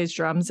guess he plays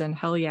drums in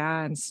Hell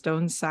Yeah and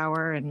Stone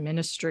Sour and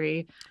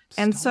Ministry.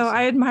 And so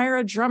I admire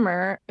a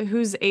drummer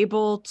who's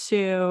able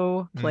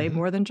to play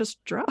more than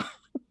just drums.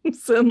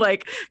 And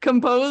like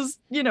compose,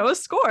 a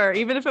score,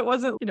 even if it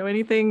wasn't,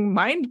 anything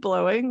mind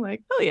blowing.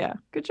 Like, hell yeah,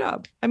 good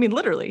job. I mean,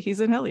 literally,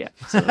 he's in Hell Yeah.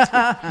 So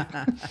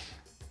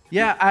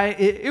Yeah,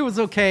 it was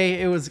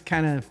okay. It was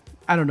kind of,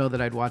 I don't know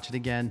that I'd watch it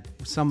again.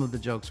 Some of the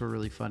jokes were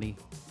really funny.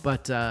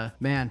 But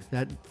man,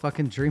 that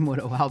fucking Dream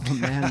Widow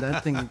album, man,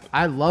 that thing,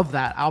 I love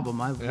that album.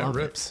 I love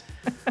rips.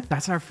 it.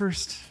 That's our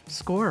first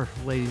score,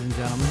 ladies and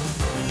gentlemen.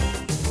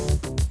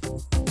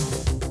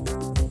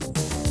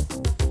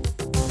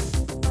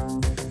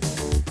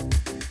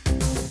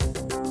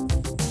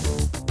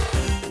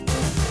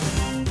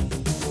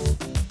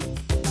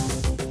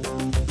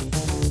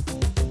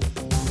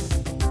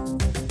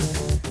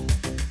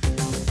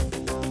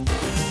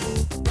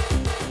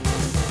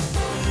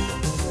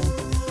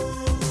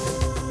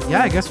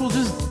 Yeah, I guess we'll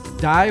just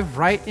dive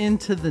right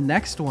into the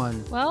next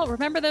one. Well,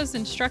 remember those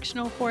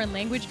instructional foreign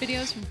language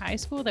videos from high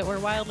school that were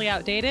wildly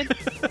outdated?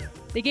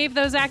 They gave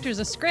those actors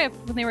a script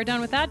when they were done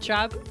with that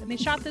job, and they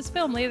shot this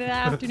film later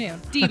that afternoon.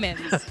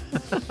 Demons,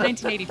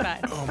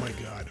 1985. Oh my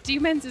God.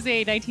 Demons is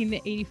a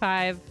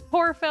 1985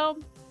 horror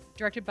film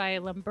directed by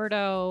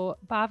Lamberto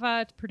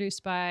Bava,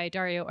 produced by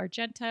Dario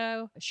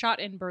Argento,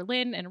 shot in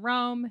Berlin and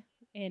Rome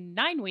in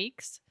 9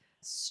 weeks.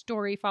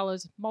 Story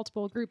follows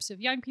multiple groups of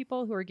young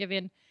people who are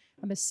given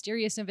a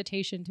mysterious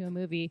invitation to a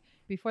movie.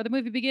 Before the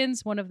movie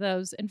begins, one of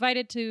those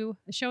invited to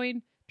the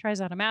showing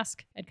tries on a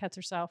mask and cuts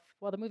herself.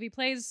 While the movie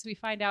plays, we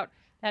find out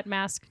that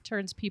mask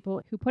turns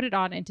people who put it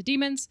on into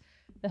demons.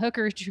 The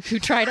hooker who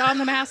tried on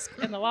the mask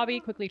in the lobby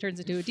quickly turns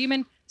into a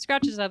demon,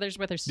 scratches others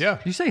with her... Yeah.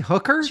 Did you say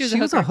hooker? She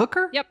was a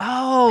hooker. Yep.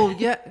 Oh,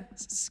 yeah.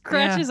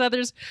 Scratches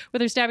others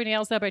with her stabbing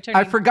nails by turning...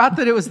 I forgot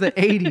that it was the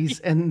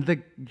 80s and the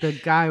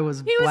guy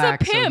was He was a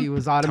black, so pimp. he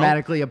was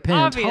automatically a pimp.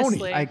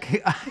 Obviously.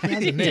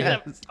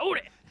 Yes. Own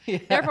it.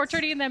 Yes. Therefore,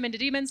 turning them into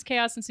demons,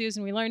 chaos ensues,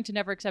 and we learn to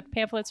never accept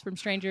pamphlets from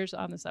strangers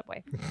on the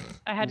subway.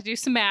 I had to do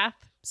some math,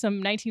 some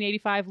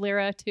 1985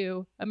 lira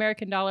to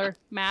American dollar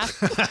math.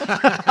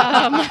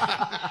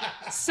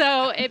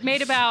 So it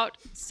made about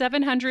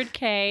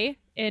 $700K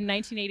in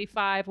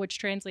 1985, which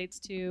translates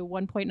to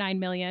 1.9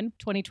 million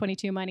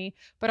 2022 money.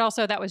 But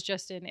also that was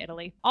just in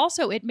Italy.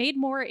 Also, it made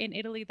more in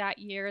Italy that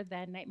year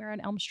than Nightmare on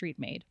Elm Street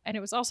made. And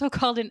it was also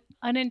called an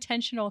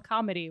unintentional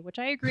comedy, which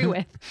I agree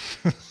with.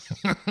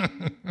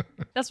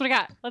 That's what I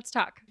got. Let's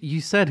talk.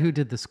 You said who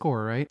did the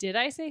score, right? Did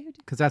I say who did?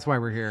 Because that's why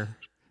we're here.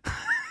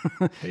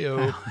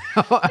 Heyo.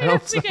 I I hope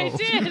don't think so. I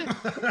did.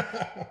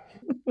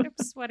 I'm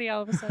sweaty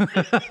all of a sudden.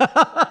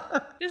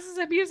 This is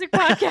a music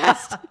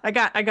podcast. I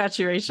got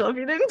you, Rachel, if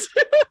you didn't.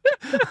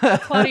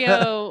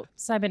 Claudio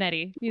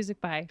Simonetti,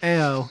 music by.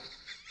 Ayo.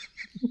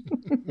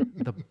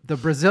 The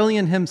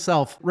Brazilian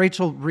himself,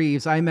 Rachel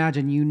Reeves. I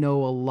imagine you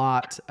know a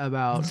lot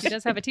about, He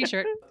does have a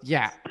t-shirt.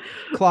 yeah,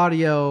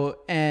 Claudio,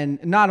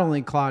 and not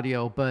only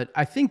Claudio, but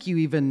I think you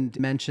even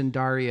mentioned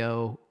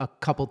Dario a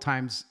couple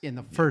times in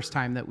the first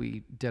time that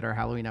we did our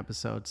Halloween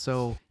episode.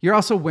 So you're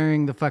also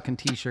wearing the fucking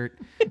t-shirt.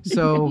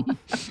 So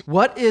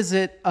what is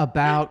it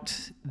about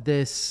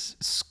this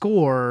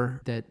score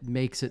that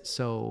makes it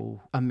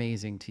so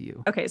amazing to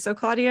you? Okay, so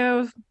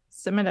Claudio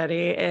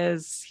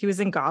Simonetti he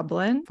was in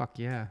Goblin. Fuck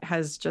yeah.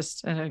 Has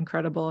just an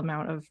incredible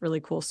amount of really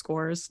cool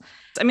scores.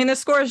 I mean, the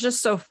score is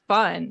just so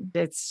fun.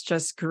 It's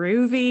just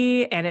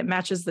groovy and it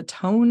matches the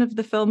tone of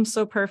the film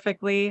so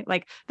perfectly.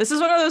 Like, this is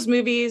one of those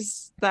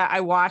movies that I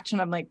watch and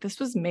I'm like,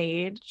 this was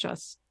made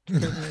just for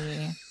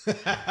me.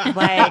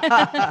 Like,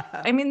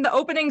 I mean, the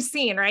opening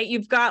scene, right?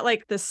 You've got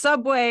like the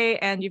subway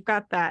and you've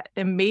got that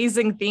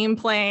amazing theme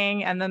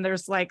playing. And then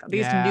there's like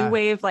these new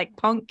wave, like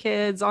punk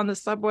kids on the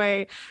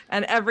subway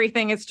and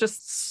everything. It's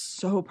just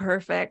so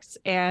perfect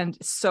and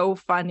so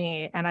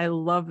funny. And I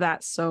love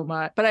that so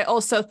much. But I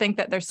also think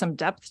that there's some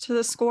depth to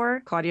the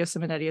score. Claudio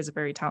Simonetti is a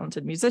very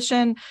talented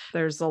musician.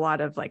 There's a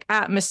lot of like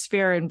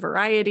atmosphere and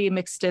variety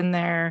mixed in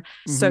there.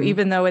 So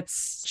even though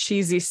it's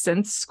cheesy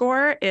synth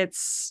score,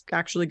 it's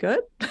actually good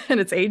and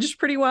it's aged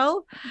pretty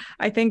well,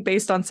 I think,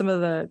 based on some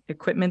of the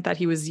equipment that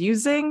he was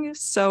using.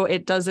 So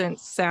it doesn't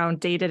sound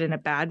dated in a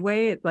bad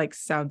way. It like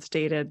sounds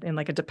dated in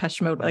like a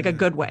Depeche Mode, like a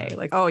good way.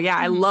 Like, oh yeah,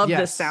 I love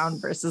this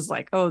sound versus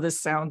like, oh, this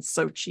sounds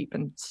so cheap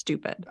and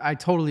stupid. I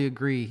totally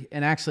agree.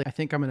 And actually, I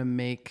think I'm going to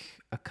make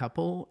a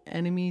couple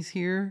enemies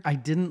here. I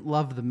didn't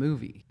love the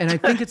movie. And I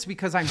think it's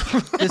because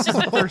this is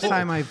the first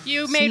time I've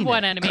You made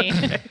one enemy.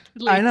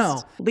 I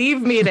know.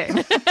 Leave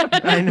meeting.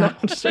 I know.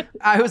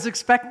 I was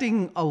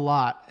expecting a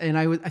lot. And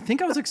I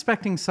think I was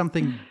expecting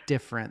something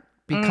different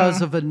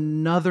because of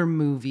another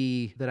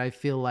movie that I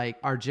feel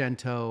like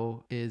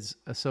Argento is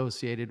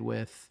associated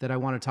with that I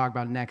want to talk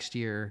about next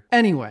year.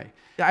 Anyway,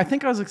 I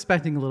think I was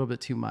expecting a little bit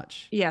too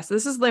much. Yes,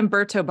 this is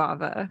Lamberto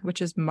Bava,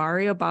 which is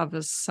Mario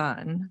Bava's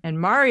son.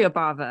 And Mario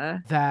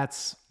Bava...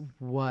 That's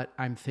what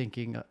I'm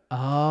thinking of.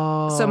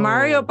 Oh. So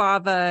Mario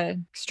Bava,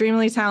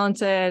 extremely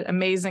talented,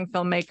 amazing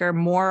filmmaker.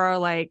 More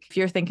like, if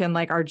you're thinking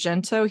like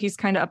Argento, he's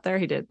kind of up there.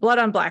 He did Blood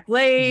on Black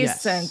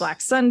Lace and Black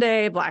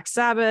Sunday, Black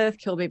Sabbath,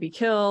 Kill Baby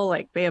Kill,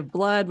 like Bay of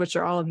Blood, which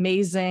are all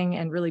amazing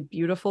and really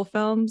beautiful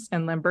films.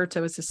 And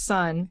Lamberto is his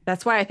son.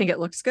 That's why I think it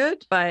looks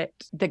good. But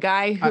the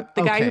guy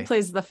who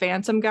plays the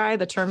Phantom guy,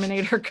 the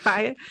Terminator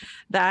guy,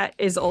 that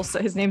is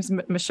also, his name's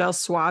Michel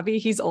Suavi.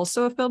 He's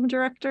also a film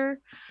director.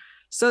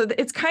 So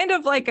it's kind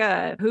of like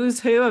a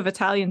who's who of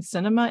Italian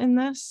cinema in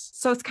this.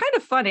 So it's kind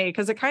of funny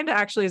because it kind of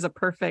actually is a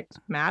perfect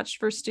match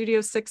for Studio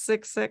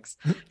 666,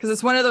 because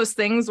it's one of those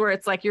things where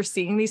it's like you're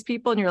seeing these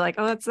people and you're like,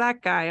 oh, it's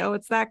that guy. Oh,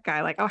 it's that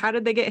guy. Like, oh, how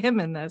did they get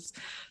him in this?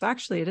 So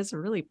actually, it is a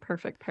really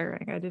perfect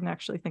pairing. I didn't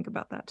actually think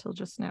about that till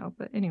just now.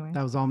 But anyway.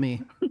 That was all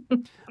me.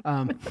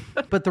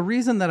 But the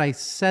reason that I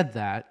said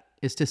that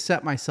is to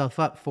set myself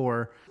up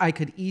for, I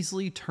could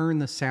easily turn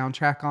the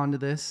soundtrack onto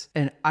this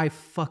and I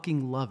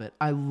fucking love it.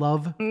 I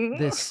love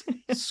this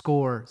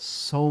score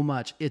so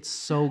much. It's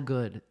so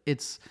good.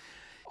 It's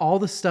all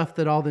the stuff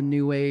that all the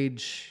new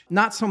age,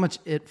 not so much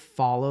It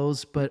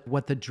Follows, but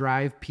what the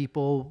Drive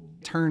people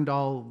turned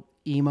all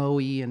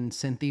emo-y and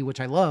synthy,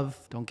 which I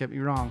love, don't get me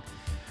wrong.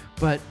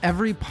 But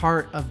every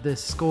part of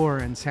this score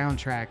and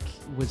soundtrack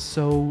was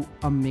so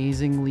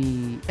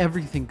amazingly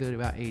everything good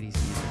about 80s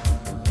music.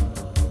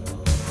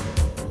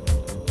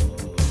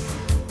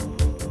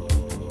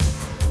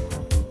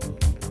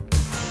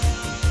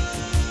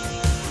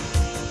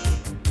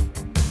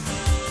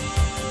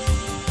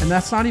 And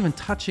that's not even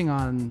touching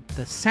on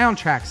the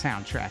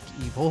soundtrack,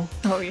 Evil.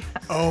 Oh, yeah.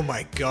 Oh,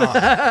 my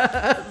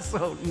God.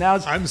 So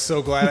I'm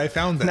so glad I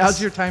found this. Now's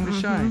your time to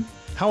shine.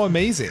 How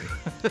amazing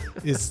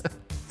is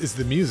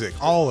the music,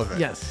 all of it.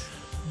 Yes.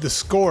 The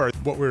score,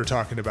 what we were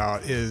talking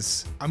about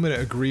is, I'm going to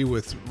agree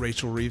with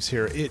Rachel Reeves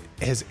here. It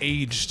has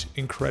aged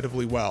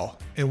incredibly well.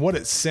 And what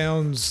it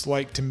sounds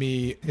like to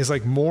me is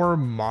like more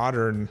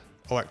modern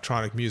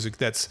electronic music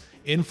that's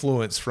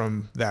influenced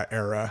from that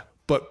era.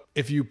 But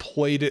if you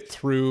played it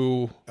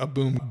through a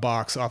boom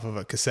box off of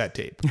a cassette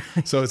tape,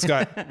 so it's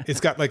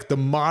got like the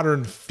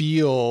modern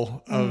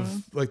feel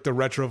of like the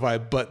retro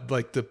vibe, but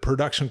like the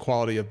production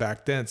quality of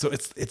back then. So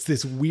it's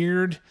this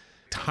weird,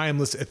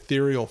 timeless,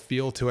 ethereal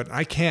feel to it. And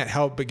I can't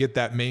help but get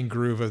that main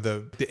groove of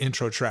the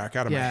intro track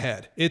out of my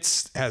head.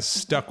 It has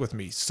stuck with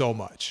me so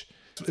much.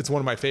 It's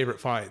one of my favorite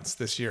finds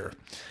this year.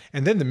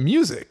 And then the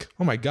music,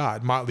 oh my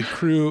God, Motley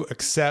Crue,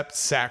 Accept,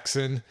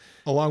 Saxon,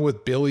 along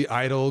with Billy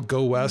Idol,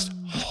 Go West.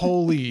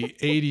 Holy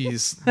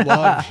 80s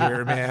love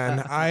here,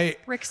 man.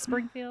 Rick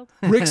Springfield.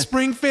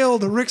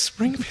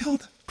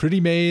 Pretty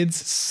Maids,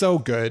 so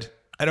good.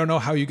 I don't know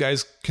how you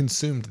guys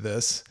consumed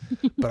this,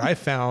 but I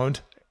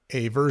found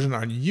a version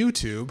on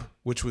YouTube,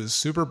 which was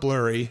super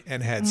blurry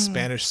and had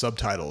Spanish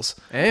subtitles,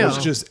 which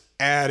just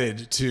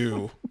added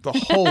to the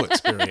whole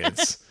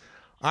experience.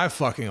 I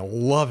fucking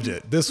loved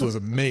it. This was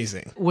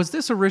amazing. Was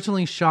this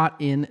originally shot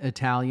in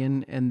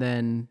Italian and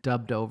then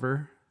dubbed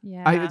over?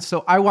 Yeah.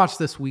 So I watched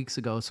this weeks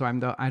ago, so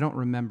I don't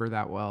remember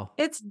that well.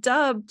 It's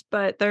dubbed,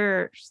 but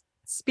they're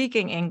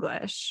speaking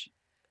English.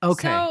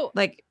 Okay. So,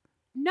 like,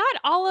 not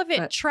all of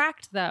it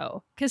tracked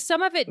though, because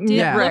some of it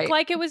did look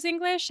like it was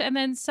English, and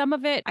then some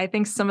of it. I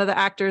think some of the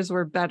actors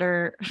were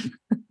better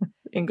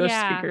English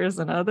speakers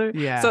than others.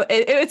 Yeah. So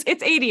it's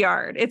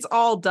ADR. It's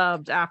all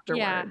dubbed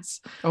afterwards.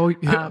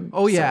 Yeah.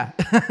 Yeah.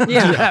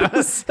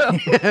 Yeah. So.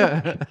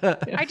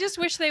 I just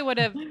wish they would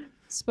have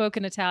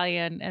spoken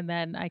Italian and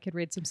then I could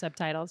read some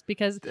subtitles,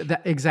 because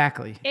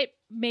exactly. It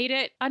made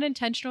it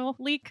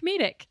unintentionally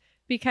comedic,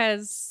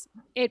 because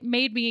it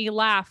made me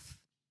laugh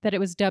that it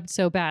was dubbed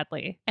so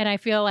badly. And I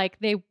feel like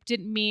they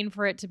didn't mean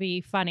for it to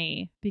be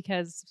funny,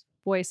 because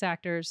voice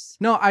actors.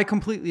 No, I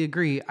completely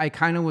agree. I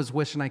kind of was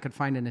wishing I could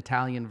find an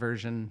Italian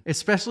version.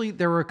 Especially,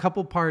 there were a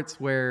couple parts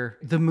where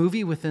the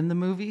movie within the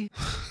movie,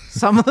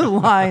 some of the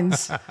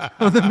lines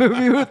of the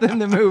movie within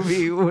the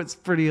movie was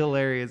pretty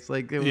hilarious.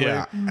 Like,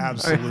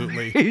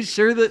 absolutely. Are you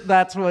sure that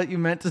that's what you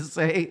meant to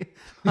say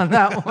on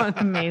that one?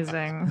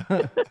 Amazing.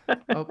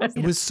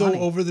 It was so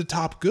over the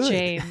top good.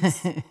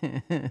 James.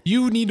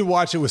 You need to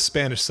watch it with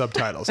Spanish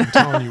subtitles. I'm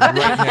telling you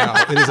right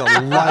now, it is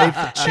a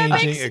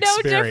life-changing experience.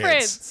 No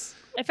difference.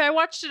 If I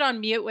watched it on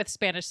mute with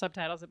Spanish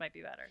subtitles, it might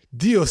be better.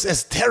 Dios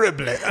es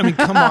terrible. I mean,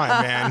 come on,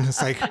 man.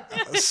 It's like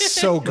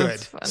so good.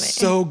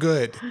 So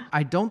good.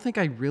 I don't think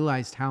I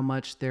realized how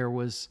much there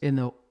was in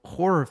the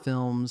horror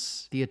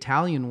films, the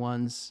Italian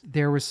ones,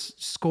 there was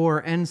score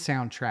and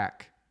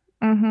soundtrack.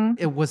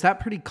 Was that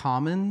pretty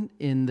common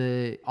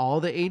in all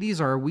the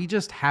 80s, or are we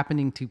just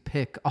happening to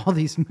pick all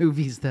these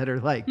movies that are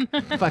like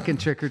fucking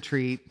Trick or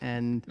Treat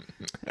and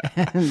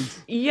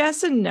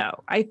Yes and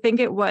no. I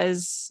think it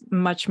was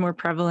much more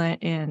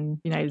prevalent in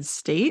the United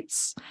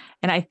States.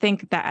 And I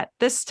think that at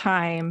this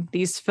time,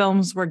 these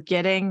films were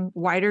getting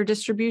wider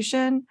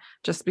distribution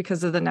just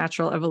because of the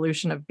natural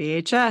evolution of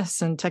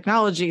VHS and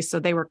technology. So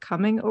they were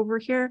coming over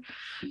here.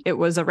 It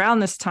was around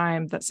this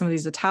time that some of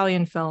these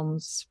Italian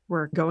films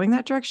were going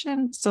that direction.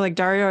 So like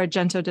Dario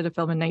Argento did a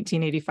film in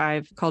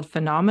 1985 called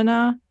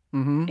Phenomena,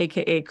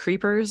 aka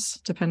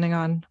Creepers, depending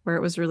on where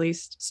it was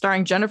released,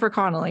 starring Jennifer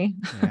Connelly.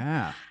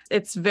 Yeah.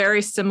 It's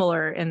very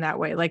similar in that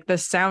way. Like the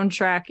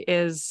soundtrack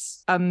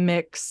is a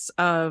mix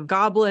of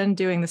Goblin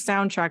doing the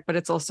soundtrack, but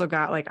it's also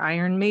got like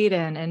Iron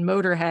Maiden and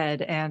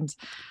Motorhead. And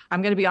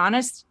I'm going to be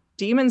honest,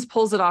 Demons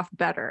pulls it off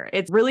better.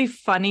 It's really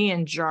funny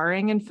and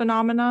jarring in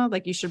Phenomena.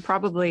 Like you should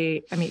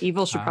probably,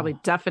 Evil should probably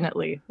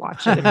definitely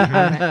watch it if you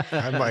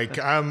haven't.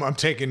 I'm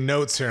taking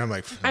notes here. I'm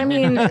like, I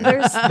mean,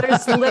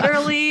 there's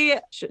literally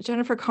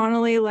Jennifer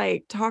Connelly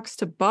like talks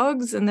to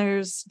bugs, and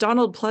there's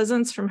Donald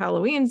Pleasance from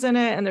Halloween's in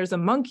it, and there's a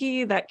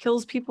monkey that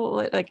kills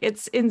people. Like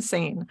it's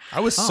insane. I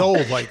was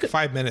sold like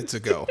 5 minutes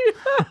ago.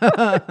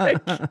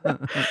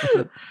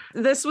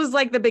 This was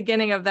like the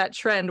beginning of that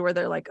trend where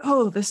they're like,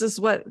 oh, this is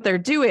what they're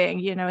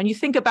doing, and you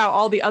think about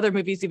all the other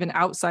movies, even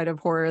outside of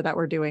horror, that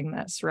were doing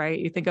this, right?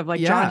 You think of like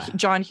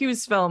John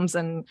Hughes films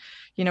and,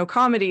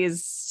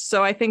 comedies.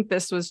 So I think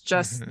this was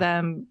just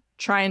them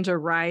trying to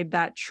ride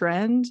that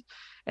trend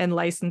and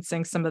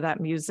licensing some of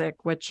that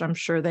music, which I'm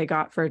sure they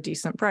got for a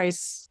decent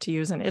price to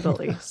use in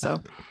Italy.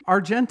 So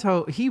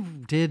Argento, he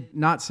did,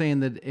 not saying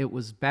that it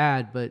was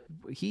bad, but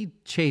he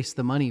chased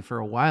the money for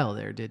a while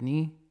there, didn't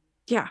he?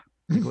 Yeah.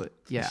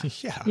 Yeah.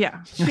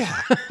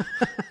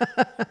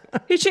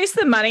 He chased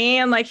the money,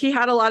 and like he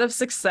had a lot of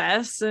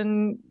success,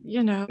 and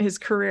his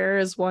career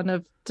is one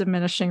of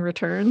diminishing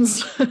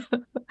returns.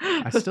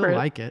 I still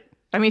like it.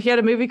 I mean, he had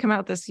a movie come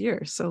out this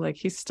year, so like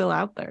he's still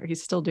out there.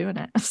 He's still doing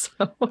it.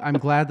 So I'm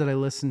glad that I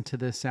listened to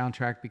this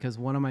soundtrack, because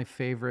one of my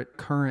favorite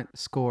current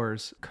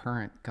scores,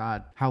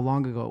 God, how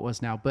long ago it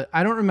was now, but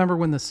I don't remember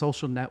when the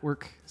Social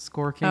Network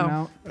score came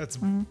out. That's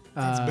been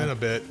a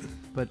bit.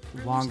 But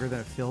longer than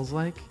it feels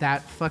like.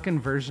 That fucking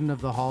version of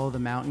the Hall of the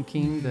Mountain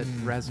King that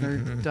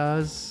Reznor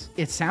does,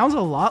 it sounds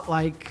a lot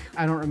like,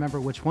 I don't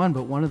remember which one,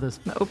 but one of the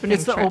opening.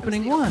 It's the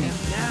opening one.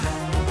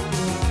 Yeah.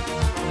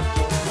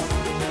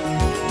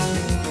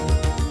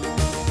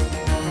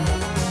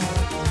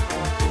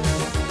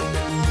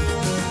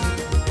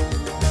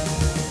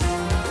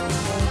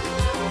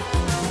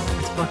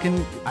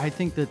 I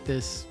think that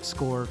this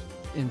score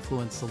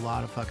influenced a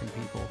lot of fucking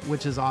people,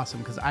 which is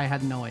awesome, because I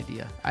had no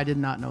idea. I did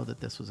not know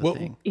that this was a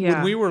thing. Yeah.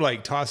 When we were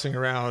like tossing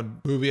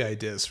around movie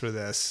ideas for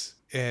this,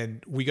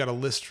 and we got a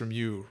list from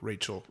you,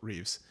 Rachel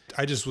Reeves,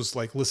 I just was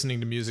like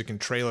listening to music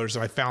and trailers,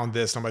 and I found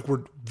this, and I'm like,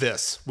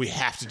 we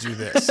have to do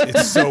this.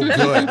 It's so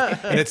good.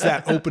 And it's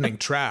that opening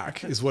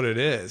track is what it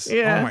is.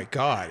 Yeah. Oh my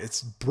God.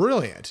 It's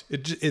brilliant.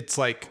 It's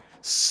like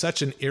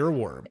such an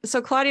earworm.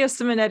 So Claudio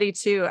Simonetti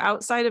too,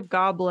 outside of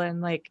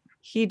Goblin, like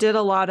he did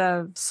a lot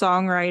of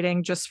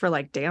songwriting just for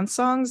like dance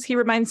songs. He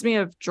reminds me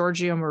of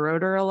Giorgio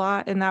Moroder a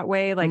lot in that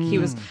way. Like he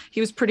was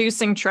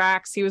producing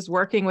tracks. He was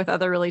working with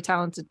other really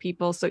talented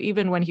people. So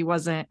even when he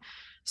wasn't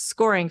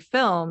scoring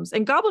films,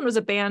 and Goblin was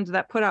a band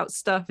that put out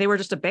stuff, they were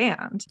just a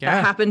band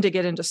that happened to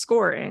get into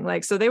scoring.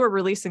 Like, so they were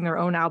releasing their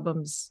own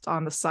albums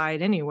on the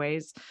side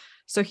anyways.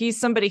 So he's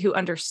somebody who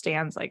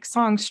understands like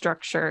song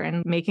structure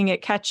and making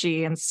it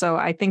catchy. And so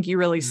I think you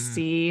really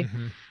see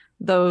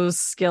those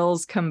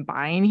skills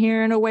combine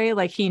here in a way.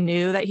 Like he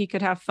knew that he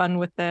could have fun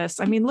with this.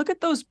 I mean, look at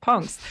those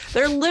punks.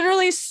 They're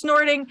literally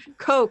snorting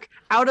Coke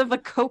out of a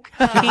Coke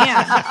can.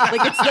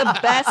 Like it's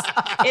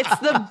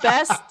the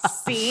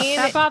best scene.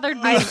 That bothered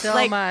me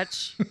so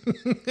much.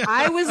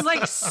 I was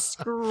like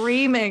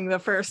screaming the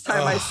first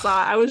time I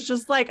saw it. I was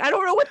just like, I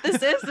don't know what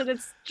this is, and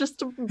it's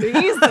just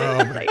amazing.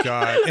 Oh my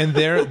God. And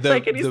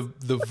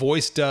the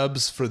voice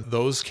dubs for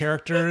those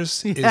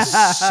characters is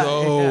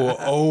so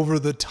over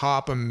the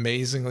top,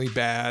 amazingly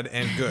bad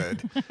and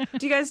good.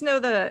 Do you guys know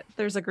that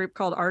there's a group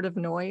called Art of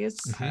Noise?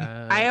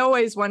 I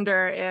always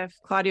wonder if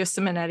Claudio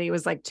Simonetti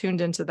was like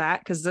tuned into that,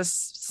 because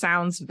this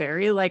sounds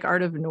very like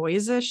Art of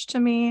Noise-ish to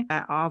me,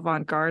 that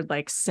avant-garde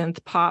like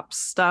synth pop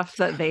stuff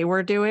that they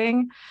were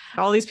doing.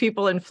 All these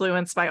people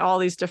influenced by all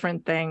these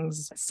different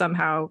things.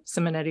 Somehow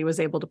Simonetti was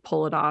able to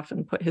pull it off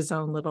and put his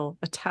own little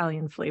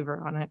Italian flavor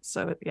on it.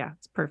 So yeah,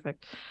 it's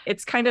perfect.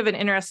 It's kind of an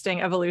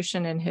interesting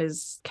evolution in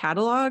his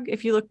catalog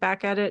if you look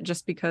back at it,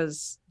 just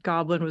because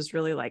Goblin was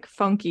really like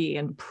funky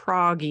and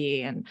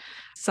proggy, and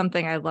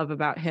something I love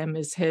about him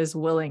is his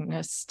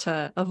willingness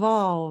to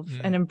evolve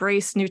and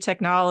embrace new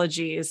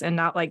technologies and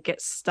not like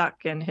get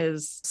stuck in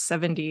his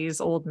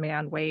 70s old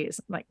man ways.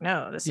 Like,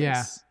 no,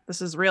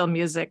 this is real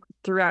music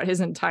throughout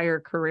his entire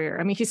career.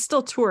 I mean, he's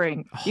still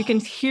touring. You can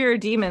hear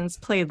Demons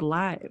played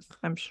live,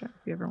 I'm sure,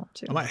 if you ever want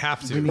to. I might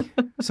have to.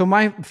 So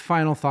my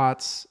final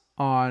thoughts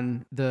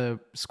on the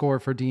score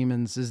for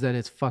Demons is that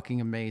it's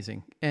fucking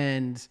amazing.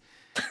 And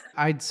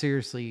I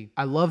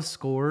love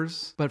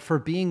scores, but for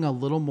being a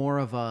little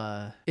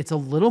more it's a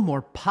little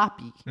more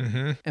poppy.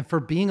 And for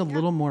being a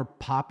little more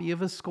poppy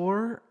of a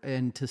score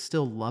and to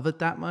still love it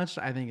that much,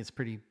 I think it's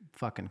pretty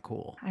fucking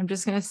cool. I'm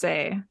just gonna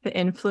say the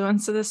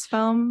influence of this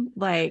film,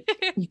 like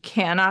you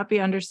cannot be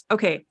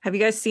okay, have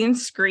you guys seen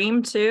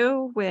Scream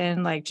 2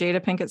 when like Jada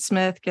Pinkett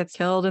Smith gets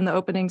killed in the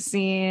opening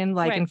scene,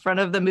 like in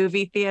front of the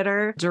movie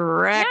theater?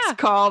 Direct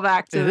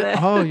callback to this.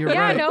 Oh, you're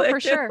right. Yeah, no,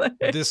 for sure.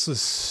 This was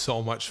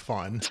so much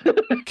fun.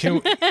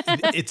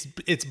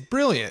 It's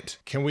brilliant.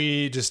 Can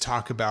we just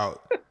talk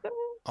about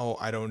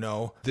I don't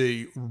know,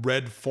 the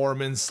Red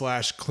Foreman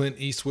 / Clint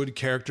Eastwood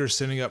character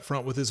sitting up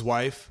front with his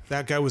wife?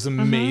 That guy was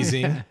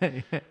amazing.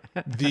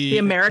 The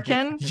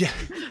American? Yeah.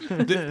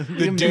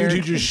 The dude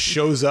who just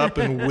shows up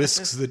and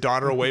whisks the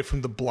daughter away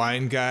from the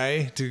blind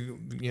guy to,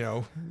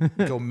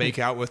 go make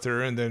out with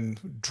her and then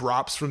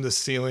drops from the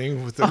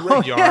ceiling with the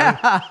red yarn.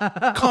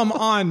 Yeah. Come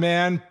on,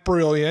 man.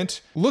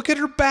 Brilliant. Look at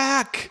her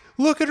back.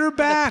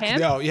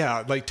 No,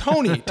 yeah. Like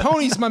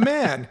Tony's my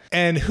man.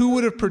 And who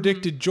would have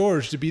predicted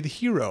George to be the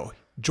hero?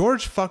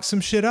 George fucked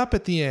some shit up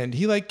at the end.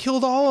 He like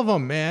killed all of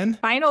them, man.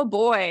 Final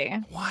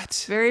boy.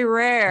 What? Very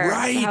rare to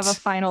Right. have a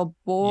final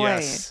boy.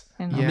 Yes.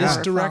 In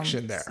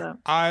Misdirection there. So.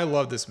 I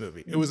love this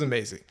movie. It was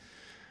amazing.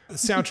 The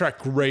soundtrack,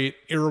 great.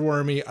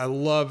 Earwormy. I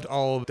loved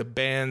all of the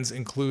bands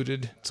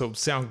included. So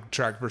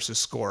soundtrack versus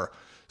score.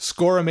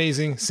 Score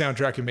amazing.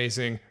 Soundtrack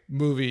amazing.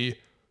 Movie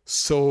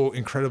so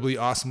incredibly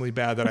awesomely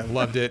bad that I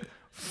loved it.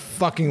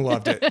 Fucking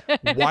loved it.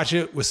 Watch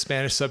it with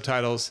Spanish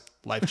subtitles.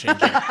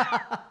 Life-changing.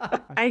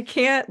 I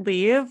can't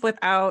leave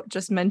without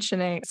just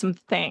mentioning some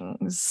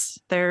things.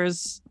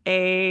 There's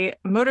a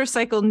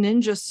motorcycle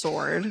ninja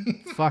sword.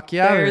 Fuck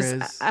yeah, There's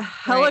there is. a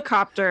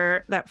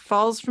helicopter that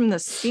falls from the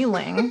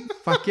ceiling.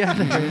 Fuck yeah,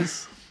 there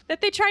is.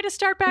 That they try to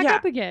start back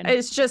up again.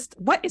 It's just,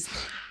 what is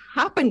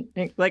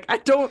happening? Like, I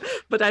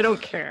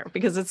don't care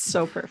because it's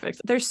so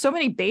perfect. There's so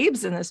many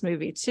babes in this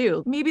movie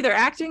too. Maybe their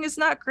acting is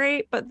not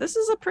great, but this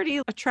is a pretty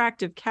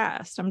attractive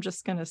cast. I'm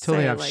just gonna say,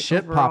 They have like,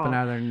 shit overall, popping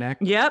out of their neck.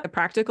 Yep. The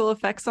practical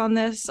effects on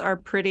this are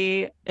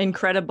pretty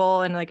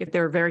incredible. And like, if they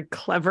were very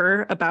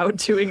clever about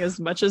doing as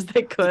much as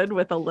they could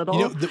with a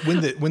little.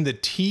 When the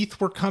teeth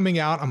were coming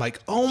out, I'm like,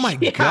 oh my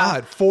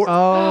God. For an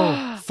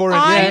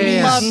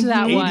I loved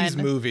that 80s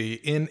one. movie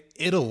in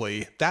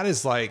Italy, that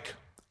is like,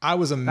 I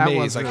was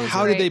amazed. Like,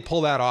 how did they pull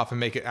that off and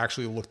make it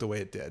actually look the way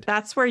it did?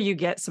 That's where you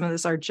get some of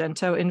this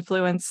Argento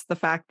influence, the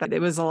fact that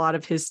it was a lot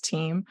of his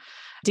team.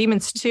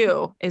 Demons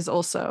 2 is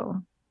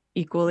also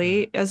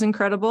equally as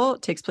incredible.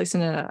 It takes place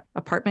in an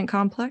apartment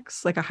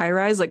complex, like a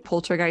high-rise, like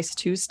Poltergeist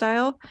 2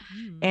 style.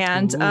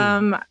 And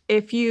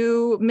if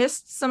you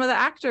missed some of the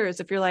actors,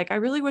 if you're like, I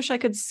really wish I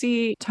could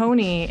see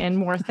Tony in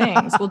more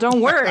things, well,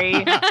 don't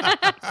worry.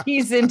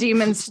 He's in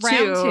Demons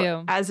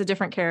 2 as a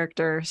different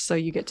character, so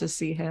you get to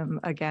see him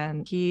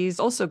again. He's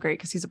also great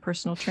because he's a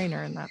personal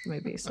trainer in that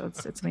movie, so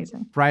it's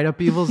amazing. Right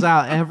up, evil's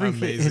out.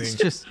 Everything. Amazing. It's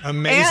just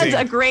amazing.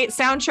 And a great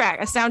soundtrack.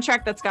 A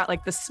soundtrack that's got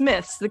like the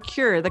Smiths, the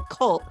Cure, the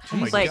Cult. Oh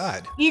my like,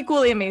 God.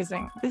 Equally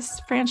amazing. This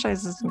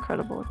franchise is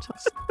incredible.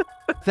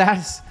 that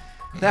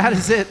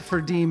is it for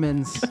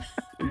Demons.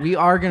 We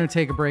are going to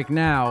take a break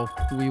now.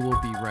 We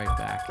will be right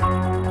back.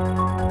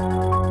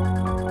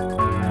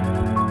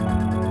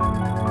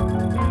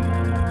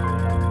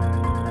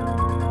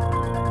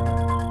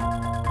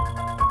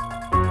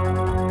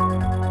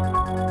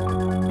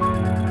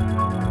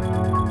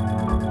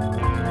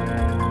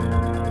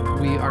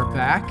 We are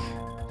back.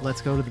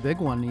 Let's go to the big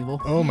one,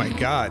 Evil. Oh my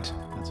God.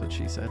 That's what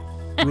she said.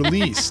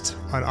 Released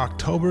on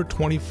October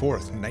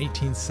 24th,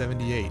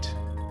 1978.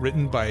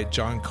 Written by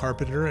John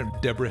Carpenter and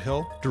Deborah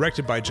Hill.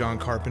 Directed by John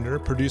Carpenter.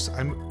 Produced,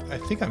 I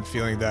think I'm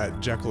feeling that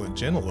Jekyll and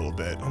Jen a little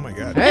bit. Oh my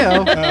God.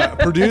 Heyo.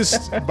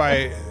 Produced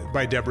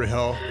by Deborah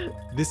Hill.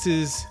 This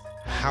is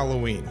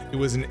Halloween. It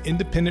was an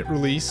independent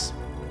release.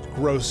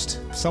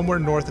 Grossed somewhere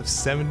north of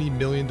 $70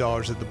 million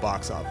at the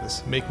box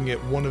office, making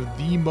it one of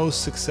the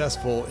most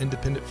successful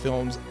independent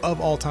films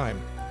of all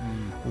time.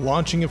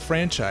 Launching a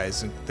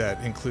franchise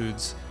that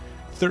includes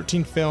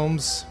 13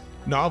 films,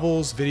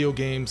 novels, video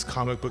games,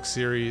 comic book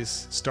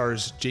series,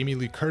 stars Jamie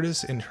Lee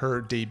Curtis in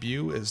her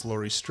debut as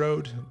Laurie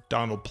Strode,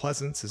 Donald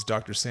Pleasance as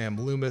Dr. Sam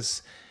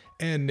Loomis,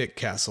 and Nick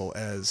Castle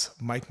as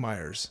Michael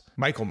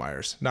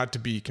Myers, not to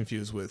be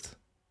confused with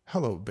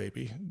Hello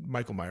Baby,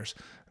 Michael Myers,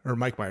 or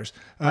Mike Myers.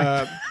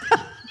 Wait,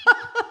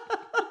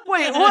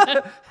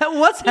 what?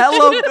 What's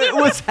Hello?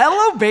 Was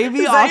Hello Baby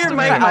Is that Austin your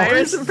Mike Powers?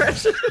 Myers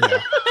impression?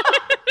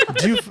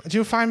 Do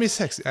you find me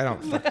sexy? I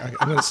don't.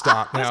 I'm going to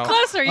stop now.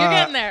 Closer, you're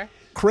getting there.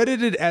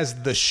 credited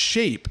as The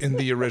Shape in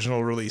the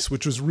original release,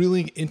 which was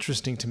really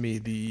interesting to me.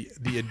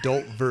 The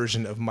adult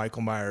version of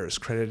Michael Myers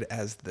credited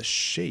as The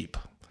Shape.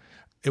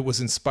 It was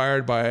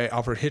inspired by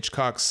Alfred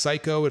Hitchcock's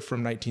Psycho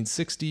from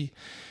 1960,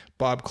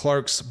 Bob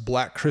Clark's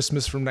Black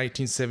Christmas from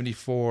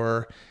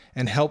 1974,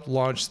 and helped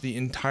launch the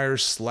entire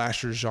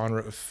slasher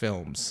genre of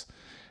films.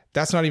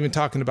 That's not even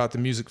talking about the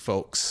music,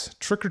 folks.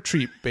 Trick or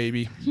treat,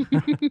 baby.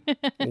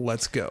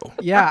 Let's go.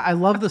 Yeah, I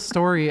love the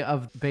story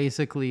of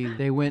basically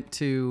they went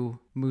to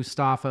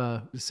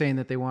Mustafa saying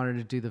that they wanted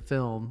to do the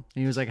film.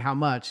 And he was like, how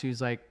much? He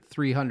was like,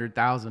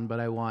 300,000, but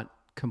I want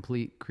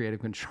complete creative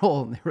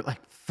control. And they were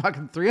like,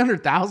 fucking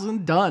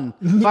 300,000? Done.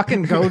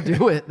 Fucking go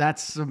do it.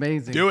 That's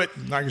amazing. Do it.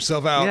 Knock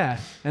yourself out. Yeah.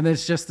 And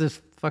it's just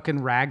this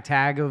fucking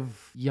ragtag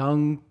of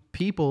young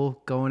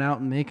people going out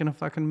and making a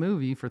fucking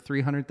movie for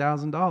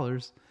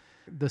 $300,000.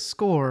 The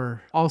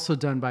score, also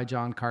done by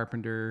John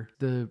Carpenter,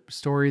 the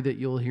story that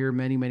you'll hear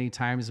many, many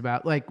times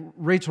about, like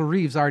Rachel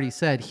Reeves already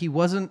said, he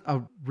wasn't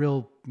a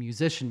real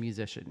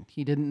musician.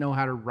 He didn't know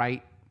how to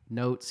write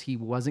notes. He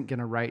wasn't going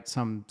to write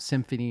some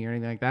symphony or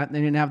anything like that. And they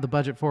didn't have the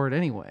budget for it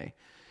anyway.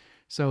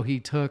 So he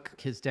took,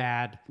 his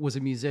dad was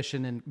a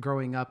musician, and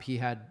growing up he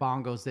had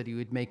bongos that he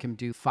would make him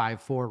do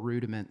 5/4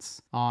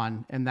 rudiments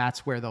on. And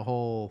that's where the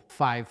whole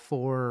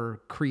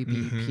 5/4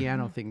 creepy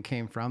piano thing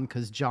came from,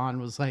 because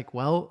John was like,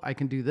 well, I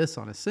can do this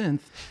on a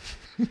synth.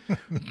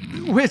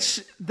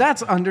 Which,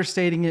 that's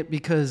understating it,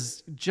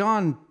 because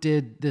John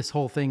did this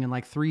whole thing in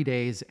like 3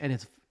 days,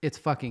 and it's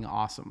fucking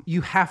awesome.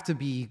 You have to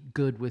be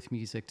good with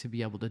music to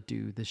be able to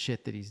do the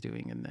shit that he's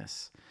doing in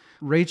this.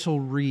 Rachel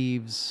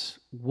Reeves,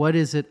 what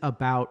is it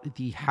about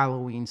the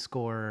Halloween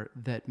score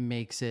that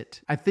makes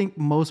it? I think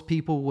most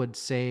people would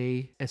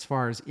say, as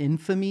far as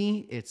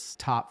infamy, it's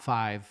top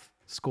 5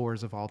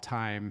 scores of all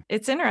time.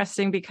 It's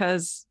interesting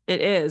because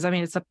it is. I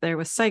mean, it's up there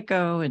with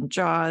Psycho and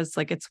Jaws.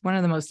 Like, it's one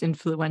of the most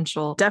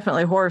influential,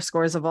 definitely horror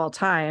scores of all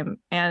time.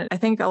 And I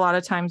think a lot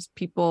of times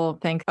people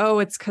think, oh,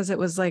 it's because it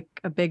was like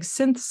a big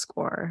synth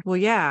score. Well,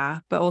 yeah,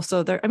 but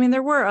also there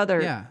were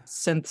other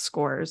synth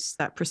scores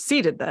that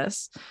preceded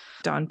this.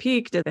 Dawn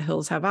Peak did The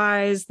Hills Have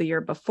Eyes the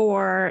year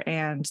before,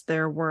 and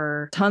there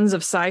were tons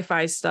of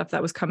sci-fi stuff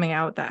that was coming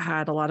out that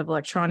had a lot of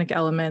electronic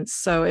elements.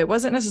 So it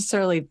wasn't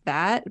necessarily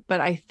that, but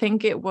I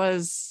think it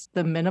was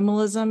the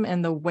minimalism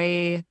and the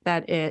way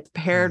that it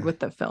paired with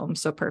the film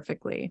so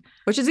perfectly,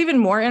 which is even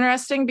more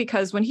interesting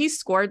because when he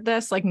scored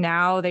this, like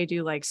now they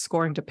do like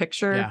scoring to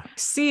picture,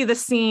 see the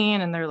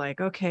scene and they're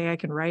like, okay, I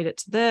can write it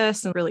to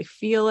this and really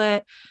feel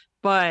it.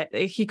 But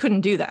he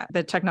couldn't do that.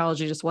 The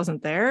technology just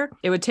wasn't there.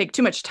 It would take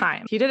too much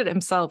time. He did it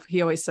himself, he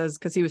always says,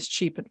 because he was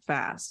cheap and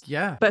fast.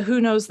 Yeah. But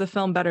who knows the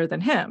film better than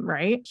him,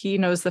 right? He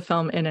knows the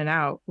film in and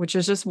out, which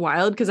is just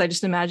wild because I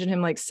just imagine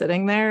him like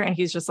sitting there and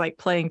he's just like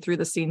playing through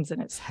the scenes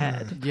in his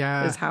head.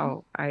 Yeah. Is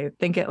how I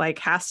think it like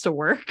has to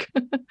work.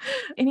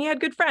 And he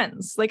had good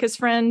friends. Like his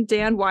friend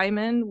Dan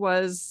Wyman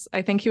was,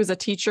 I think he was a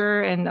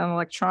teacher and an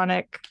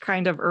electronic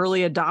kind of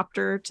early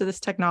adopter to this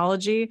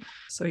technology.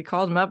 So he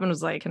called him up and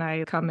was like, can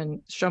I come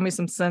and show me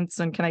some synths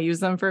and can I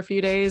use them for a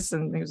few days?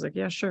 And he was like,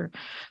 yeah, sure.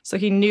 So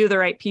he knew the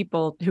right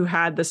people who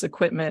had this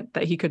equipment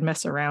that he could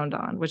mess around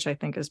on, which I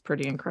think is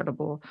pretty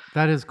incredible.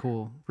 That is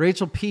cool.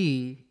 Rachel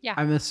P. Yeah.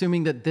 I'm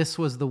assuming that this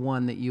was the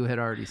one that you had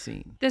already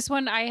seen. This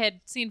one I had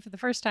seen for the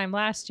first time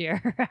last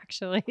year,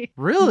 actually.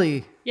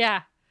 Really?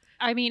 Yeah.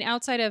 I mean,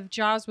 outside of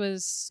Jaws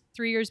was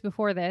 3 years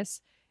before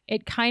this,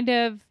 it kind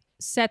of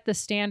set the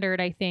standard,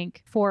 I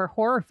think, for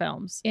horror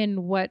films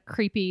in what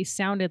creepy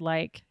sounded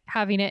like.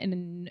 Having it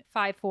in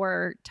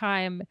 5/4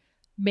 time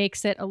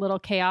makes it a little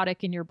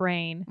chaotic in your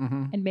brain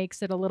and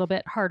makes it a little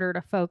bit harder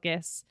to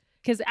focus.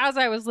 Because as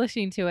I was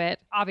listening to it,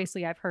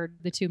 obviously I've heard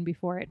the tune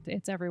before,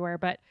 it's everywhere,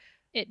 but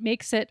it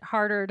makes it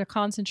harder to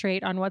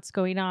concentrate on what's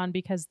going on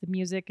because the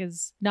music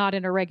is not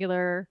in a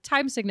regular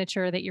time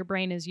signature that your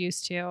brain is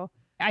used to.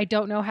 I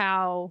don't know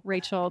how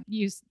Rachel,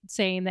 you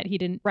saying that he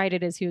didn't write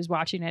it as he was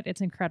watching it.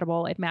 It's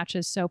incredible. It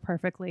matches so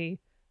perfectly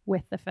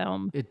with the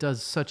film. It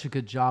does such a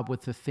good job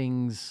with the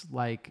things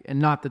like, and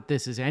not that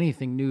this is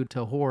anything new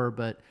to horror,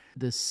 but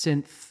the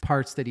synth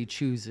parts that he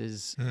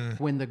chooses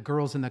when the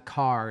girl's in the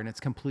car and it's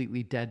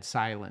completely dead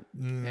silent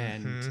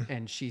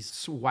and she's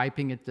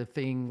swiping at the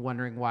thing,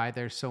 wondering why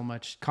there's so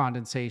much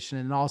condensation.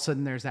 And all of a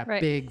sudden there's that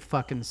big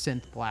fucking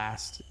synth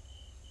blast.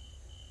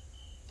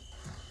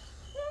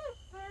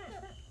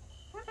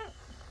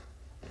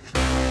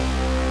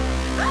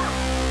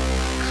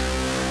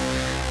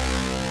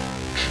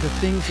 The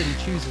things that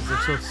he chooses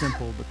are so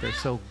simple, but they're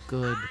so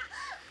good.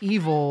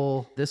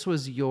 Evil, this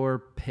was your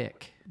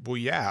pick. Well,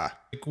 yeah.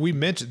 We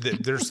mentioned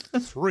that there's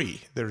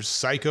 3. There's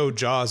Psycho,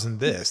 Jaws, and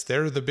this.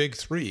 They're the big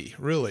 3,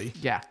 really.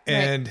 Yeah.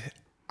 And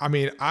I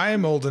mean,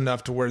 I'm old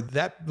enough to where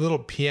that little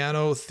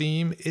piano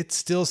theme, it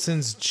still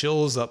sends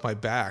chills up my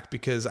back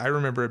because I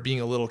remember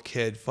being a little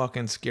kid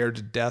fucking scared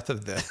to death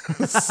of this.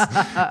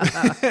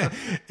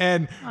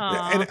 and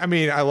I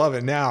mean, I love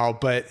it now,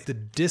 but the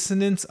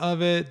dissonance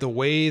of it, the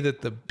way that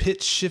the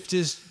pitch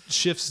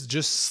shifts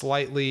just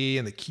slightly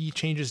and the key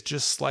changes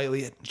just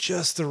slightly at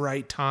just the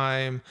right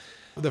time.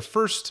 The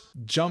first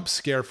jump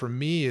scare for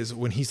me is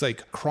when he's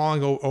like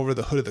crawling over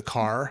the hood of the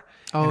car.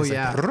 Oh, and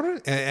yeah.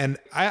 Like, and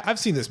I've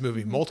seen this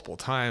movie multiple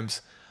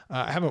times.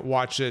 I haven't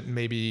watched it in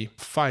maybe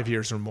 5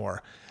 years or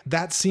more.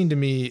 That scene to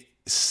me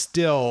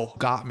still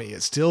got me.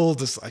 It's still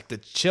just like the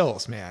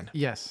chills, man.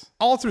 Yes.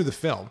 All through the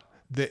film.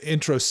 The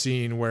intro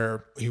scene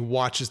where he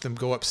watches them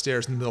go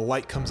upstairs and the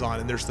light comes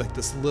on and there's like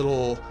this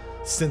little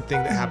synth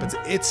thing that happens.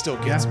 It still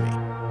gets me.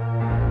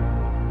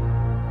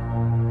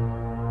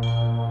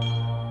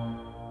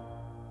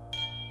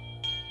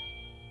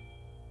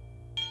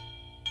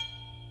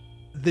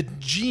 The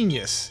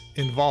genius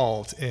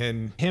involved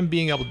in him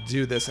being able to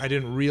do this, I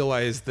didn't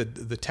realize the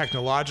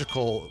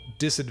technological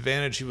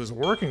disadvantage he was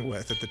working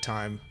with at the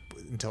time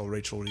until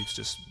Rachel Reeves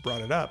just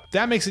brought it up.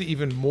 That makes it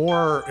even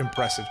more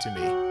impressive to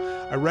me.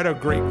 I read a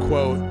great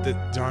quote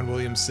that John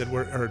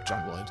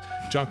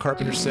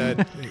Carpenter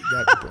said,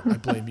 I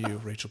blame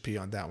you, Rachel P,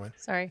 on that one.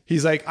 Sorry.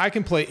 He's like, I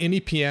can play any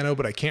piano,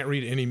 but I can't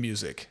read any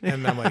music.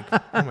 And I'm like,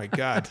 oh my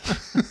God.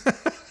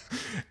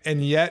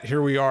 And yet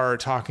here we are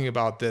talking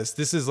about this.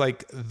 This is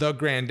like the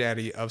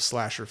granddaddy of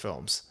slasher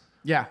films.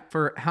 Yeah.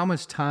 For how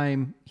much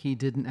time he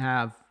didn't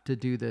have to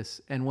do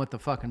this and what the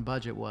fucking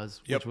budget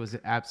was, which was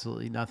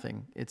absolutely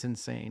nothing. It's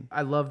insane.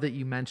 I love that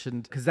you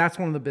mentioned, because that's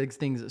one of the big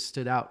things that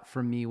stood out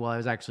for me while I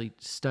was actually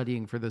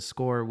studying for the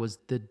score was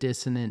the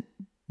dissonant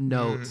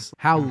notes,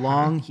 how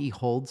long he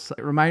holds.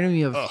 It reminded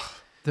me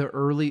of the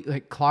early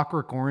like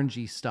Clockwork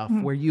Orangey stuff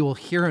where you'll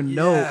hear a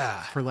note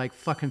for like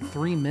fucking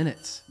 3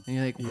 minutes and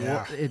you're like,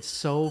 what? It's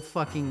so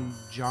fucking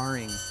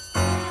jarring.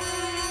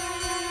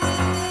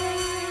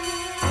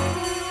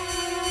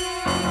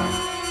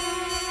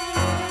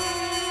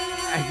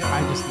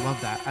 I just love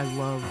that. I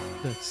love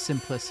the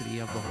simplicity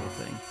of the whole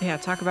thing. Yeah,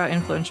 talk about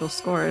influential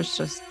scores.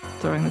 Just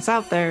throwing this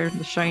out there.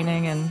 The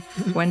Shining and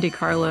Wendy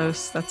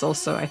Carlos. That's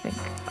also, I think,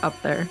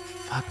 up there.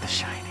 Fuck The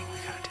Shining. We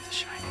gotta do The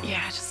Shining.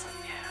 Yeah,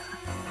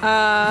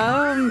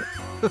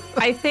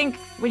 I think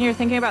when you're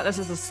thinking about this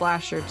as a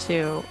slasher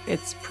too,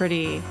 it's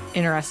pretty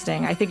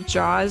interesting. I think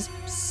Jaws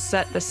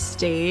set the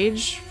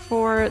stage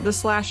for the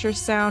slasher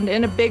sound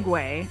in a big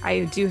way.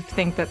 I do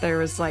think that there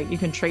was like, you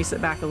can trace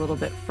it back a little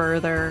bit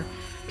further.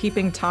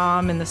 Peeping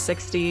Tom in the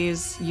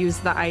 60s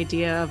used the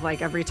idea of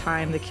like every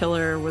time the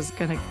killer was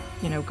gonna,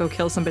 go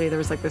kill somebody, there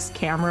was like this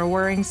camera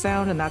whirring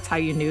sound, and that's how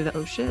you knew that,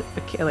 oh shit,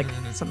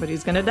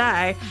 somebody's gonna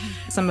die.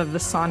 Some of the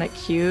sonic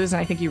cues,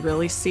 and I think you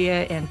really see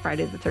it in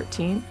Friday the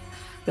 13th,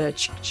 the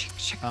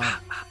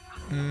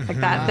like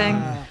that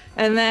thing.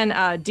 And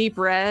then Deep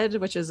Red,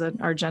 which is an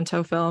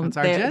Argento film. It's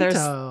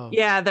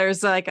Argento.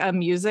 There's like a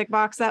music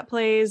box that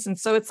plays. And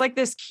so it's like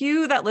this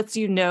cue that lets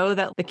you know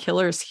that the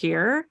killer's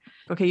here.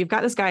 Okay, you've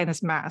got this guy in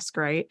this mask,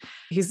 right?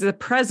 He's the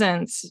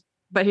presence,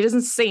 but he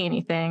doesn't say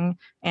anything.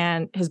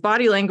 And his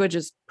body language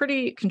is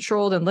pretty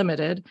controlled and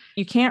limited.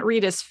 You can't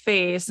read his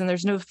face, and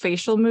there's no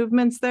facial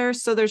movements there.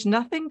 So there's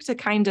nothing to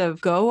kind of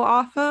go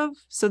off of.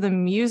 So the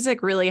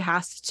music really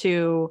has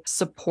to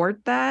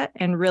support that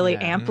and really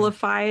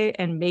amplify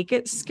and make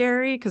it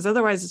scary. Because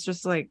otherwise it's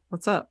just like,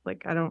 what's up?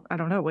 Like, I don't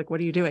know. Like, what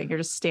are you doing? You're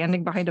just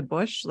standing behind a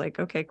bush. Like,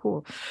 okay,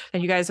 cool.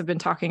 And you guys have been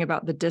talking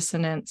about the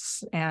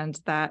dissonance and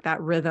that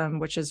rhythm,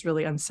 which is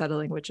really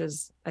unsettling, which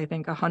is, I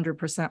think,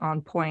 100% on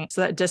point.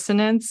 So that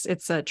dissonance,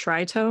 it's a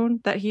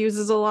tritone that he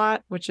uses a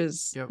lot, which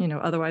is,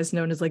 otherwise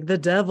known as like the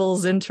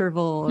devil's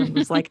interval, and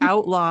was like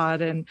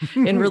outlawed and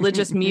in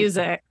religious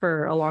music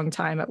for a long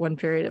time at one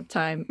period of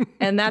time.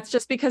 And that's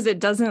just because it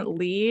doesn't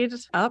lead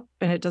up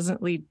and it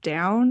doesn't lead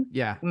down.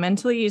 Yeah.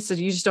 Mentally, so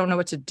you just don't know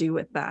what to do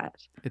with that.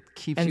 It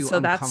keeps you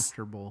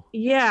uncomfortable.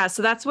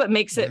 So that's what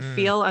makes it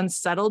feel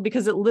unsettled,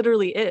 because it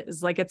literally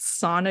is like, it's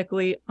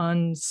sonically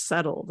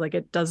unsettled. Like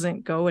it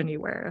doesn't go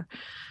anywhere.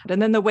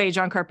 And then the way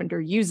John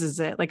Carpenter uses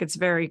it, like it's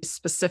very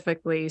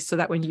specifically so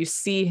that when you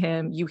see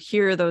him, you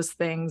hear those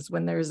things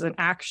when there's an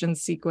action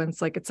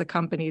sequence, like it's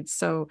accompanied.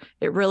 So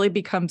it really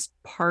becomes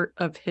part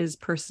of his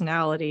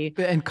personality.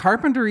 And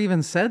Carpenter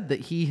even said that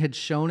he had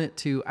shown it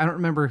to, I don't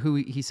remember who,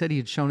 he said he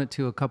had shown it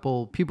to a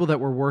couple people that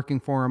were working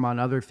for him on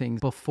other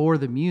things before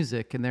the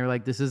music. And they're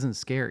like, this isn't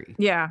scary.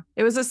 Yeah.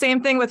 It was the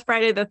same thing with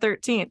Friday the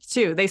 13th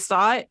too. They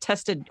saw it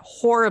tested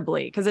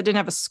horribly because it didn't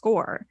have a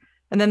score.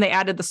 And then they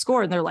added the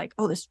score and they're like,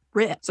 oh, this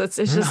ripped. So it's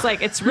just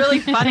like, it's really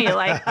funny,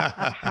 like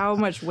how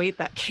much weight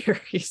that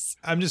carries.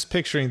 I'm just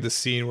picturing the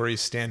scene where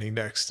he's standing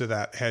next to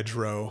that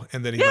hedgerow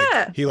and then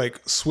he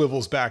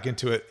swivels back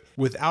into it.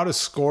 Without a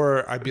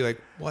score, I'd be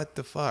like, what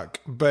the fuck?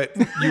 But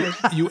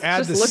you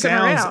add the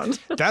sounds.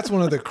 That's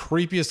one of the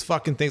creepiest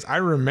fucking things. I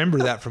remember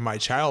that from my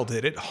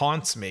childhood. It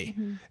haunts me.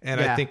 Mm-hmm.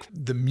 And I think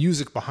the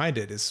music behind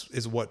it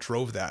is what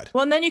drove that.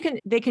 Well, and then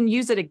they can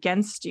use it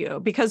against you,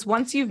 because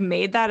once you've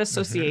made that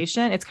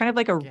association, it's kind of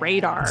like a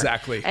radar.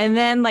 Exactly. And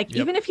then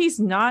even if he's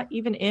not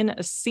even in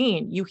a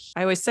scene,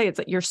 I always say it's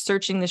like you're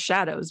searching the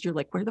shadows. You're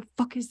like, where the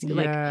fuck is he?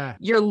 Yeah. Like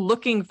you're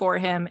looking for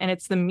him, and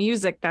it's the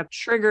music that's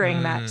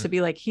triggering that to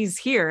be like, he's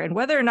here. And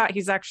whether or not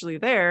he's actually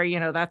there,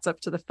 that's up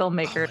to the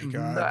filmmaker. Oh my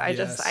God,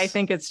 I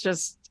think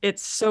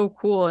it's so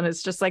cool. And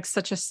it's just like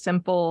such a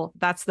simple,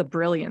 that's the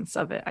brilliance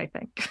of it, I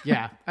think.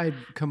 Yeah, I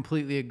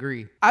completely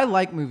agree. I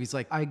like movies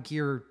like I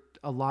gear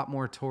a lot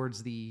more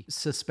towards the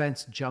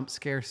suspense jump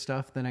scare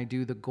stuff than I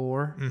do the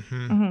gore.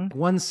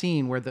 One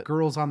scene where the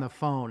girl's on the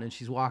phone and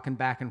she's walking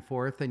back and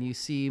forth and you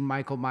see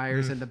Michael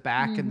Myers in the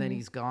back and then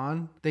he's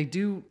gone. They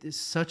do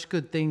such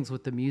good things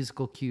with the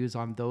musical cues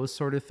on those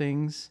sort of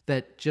things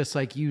that, just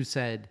like you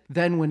said,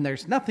 then when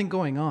there's nothing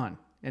going on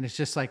and it's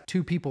just like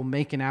two people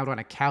making out on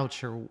a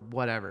couch or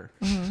whatever.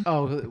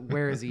 Oh,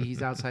 where is he?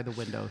 He's outside the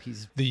window.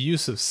 The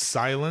use of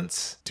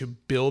silence to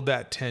build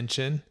that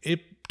tension,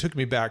 it took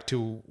me back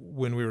to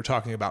when we were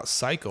talking about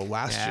Psycho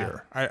last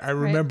year. I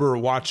remember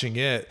watching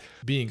it,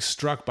 being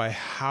struck by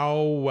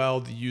how well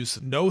the use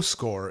of no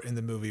score in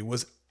the movie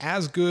was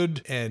as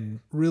good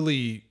and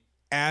really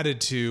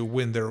added to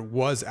when there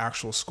was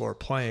actual score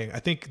playing. I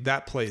think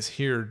that plays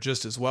here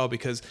just as well,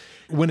 because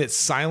when it's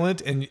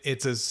silent and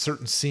it's a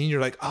certain scene,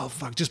 you're like, oh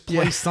fuck, just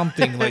play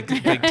something like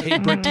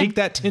take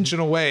that tension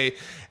away,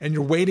 and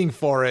you're waiting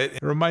for it.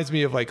 It reminds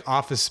me of like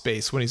Office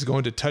Space when he's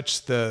going to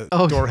touch the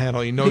door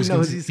handle. He knows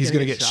he's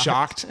going to get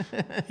shocked.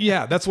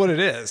 Yeah, that's what it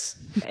is.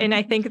 And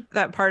I think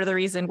that part of the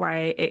reason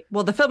why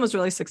the film was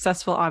really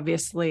successful,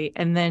 obviously,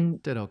 and then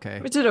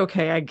It did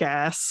okay, I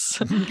guess.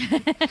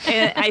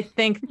 And I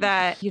think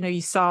that,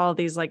 you saw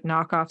these like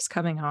knockoffs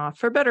coming off,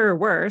 for better or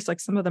worse. Like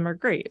some of them are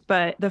great,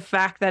 but the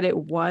fact that it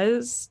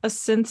was a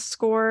synth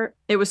score,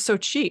 it was so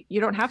cheap.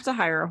 You don't have to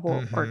hire a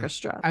whole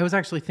orchestra. I was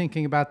actually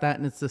thinking about that,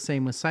 and it's the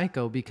same with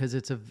Psycho, because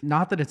it's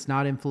not that it's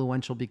not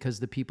influential because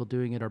the people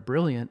doing it are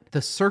brilliant.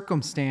 The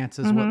circumstance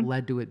is what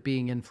led to it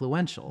being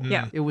influential.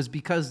 Yeah. It was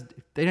because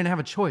they didn't have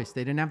a choice.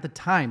 They didn't have the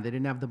time. They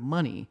didn't have the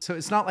money. So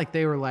it's not like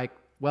they were like,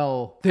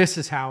 well, this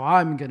is how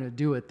I'm going to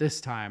do it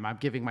this time. I'm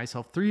giving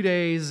myself 3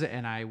 days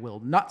and I will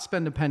not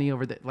spend a penny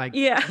over that. Like,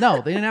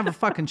 no, they didn't have a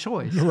fucking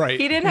choice. Right.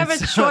 He didn't have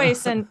a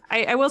choice. And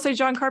I will say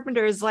John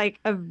Carpenter is like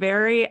a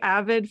very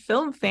avid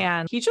film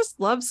fan. He just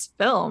loves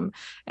film,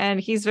 and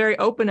he's very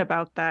open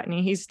about that. And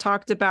he's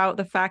talked about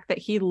the fact that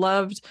he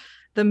loved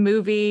the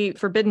movie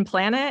Forbidden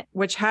Planet,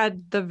 which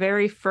had the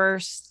very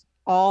first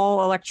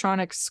all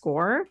electronic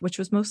score, which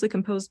was mostly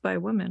composed by a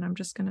woman. I'm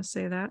just going to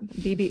say that.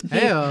 B.B.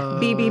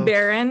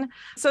 Barron.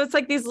 So it's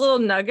like these little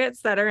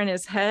nuggets that are in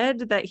his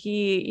head that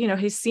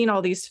he's seen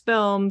all these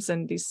films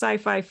and these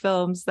sci-fi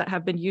films that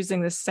have been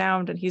using this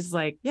sound. And he's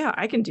like, yeah,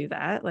 I can do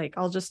that. Like,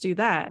 I'll just do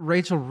that.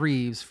 Rachel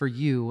Reeves, for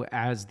you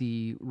as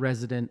the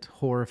resident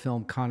horror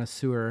film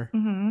connoisseur,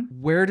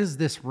 where does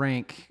this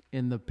rank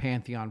in the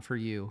pantheon for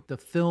you? The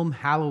film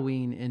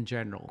Halloween in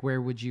general,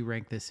 where would you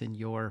rank this in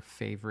your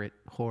favorite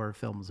horror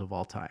films of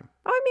all time?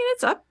 Oh, I mean,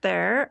 it's up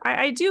there.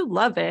 I do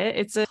love it.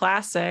 It's a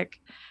classic.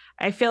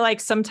 I feel like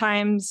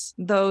sometimes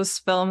those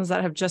films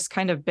that have just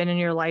kind of been in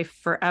your life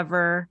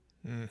forever,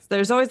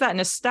 there's always that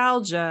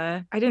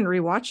nostalgia. I didn't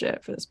rewatch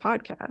it for this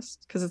podcast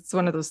because it's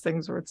one of those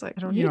things where it's like,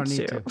 I don't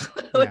need to.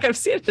 Like, I've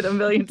seen it a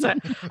million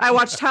times. I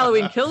watched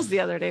Halloween Kills the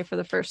other day for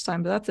the first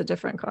time, but that's a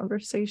different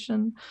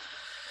conversation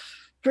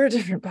for a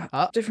different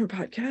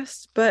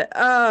podcast. But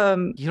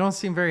you don't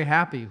seem very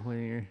happy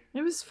when you're...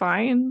 It was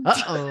fine.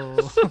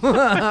 Uh-oh.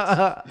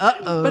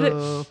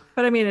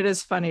 But I mean, it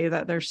is funny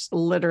that there's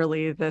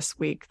literally this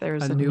week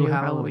there's a new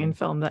Halloween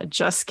film that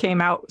just came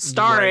out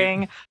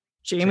starring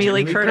Jamie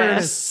Lee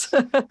Curtis.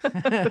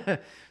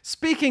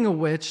 Speaking of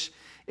which,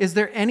 is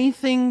there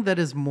anything that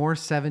is more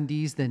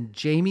 70s than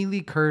Jamie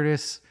Lee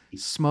Curtis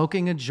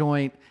smoking a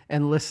joint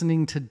and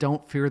listening to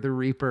Don't Fear the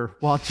Reaper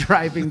while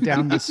driving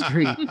down the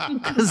street?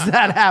 Because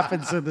that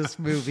happens in this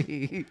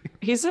movie.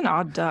 He's an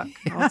odd duck,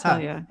 I'll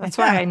tell you. That's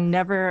why I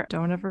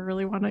don't ever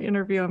really want to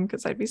interview him,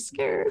 because I'd be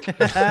scared.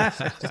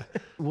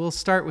 We'll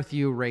start with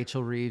you,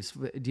 Rachel Reeves.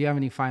 Do you have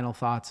any final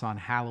thoughts on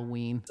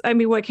Halloween? I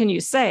mean, what can you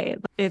say?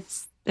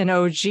 It's an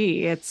OG.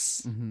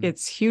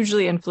 It's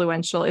hugely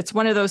influential. It's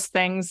one of those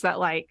things that,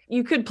 like,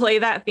 you could play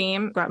that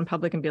theme, go out in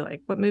public and be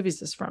like, what movie is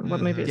this from?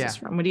 What movie is this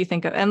from? What do you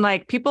think of? And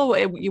like, people,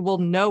 you will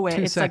know it.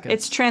 It's like,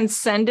 it's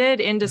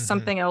transcended into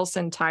something else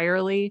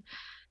entirely.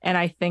 And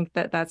I think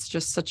that that's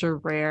just such a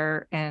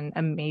rare and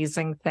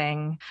amazing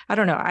thing. I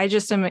don't know. I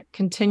just am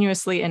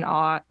continuously in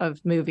awe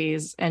of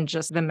movies and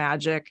just the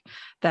magic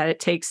that it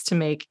takes to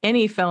make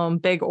any film,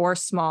 big or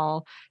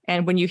small.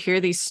 And when you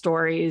hear these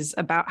stories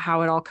about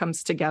how it all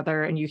comes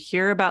together and you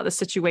hear about the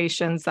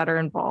situations that are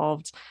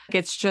involved,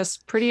 it's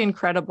just pretty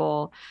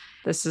incredible.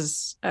 This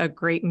is a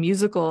great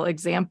musical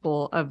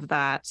example of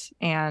that.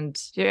 And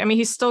I mean,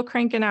 he's still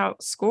cranking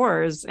out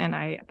scores, and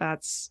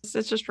it's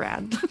just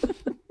rad.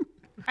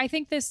 I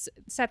think this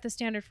set the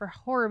standard for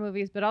horror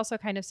movies, but also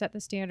kind of set the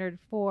standard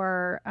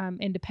for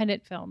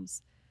independent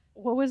films.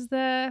 What was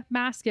the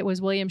mask? It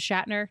was William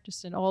Shatner,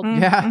 just an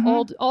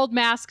old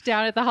mask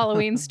down at the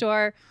Halloween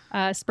store.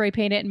 Spray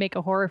paint it and make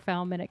a horror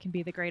film, and it can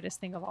be the greatest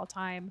thing of all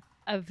time.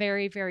 A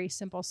very, very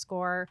simple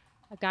score.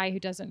 A guy who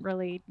doesn't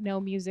really know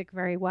music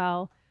very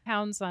well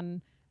pounds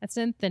on a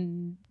synth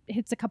and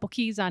hits a couple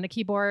keys on a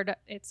keyboard.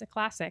 It's a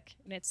classic,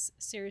 and it's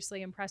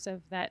seriously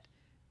impressive that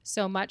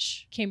so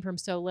much came from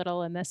so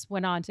little, and this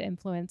went on to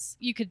influence,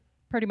 you could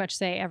pretty much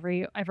say,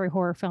 every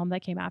horror film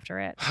that came after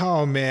it.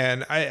 Oh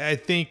man, I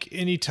think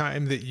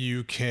anytime that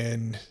you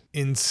can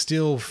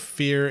instill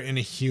fear in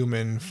a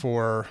human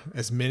for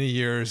as many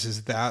years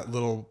as that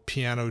little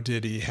piano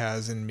ditty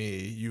has in me,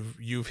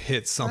 you've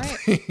hit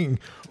something. Right.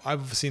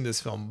 I've seen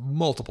this film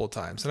multiple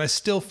times, and I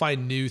still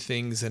find new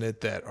things in it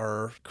that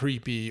are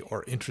creepy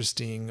or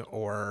interesting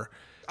or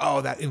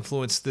that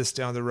influenced this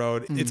down the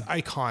road. It's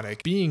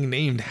iconic. Being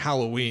named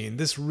Halloween,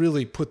 this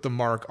really put the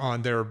mark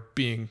on there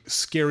being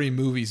scary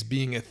movies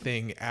being a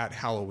thing at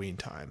Halloween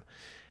time.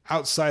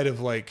 Outside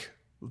of like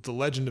The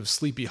Legend of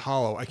Sleepy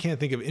Hollow, I can't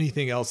think of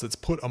anything else that's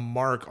put a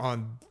mark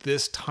on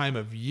this time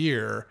of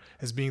year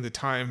as being the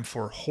time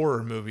for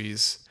horror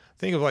movies.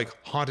 Think of like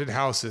haunted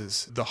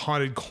houses, the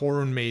haunted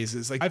corn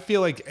mazes. Like I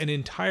feel like an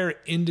entire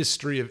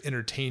industry of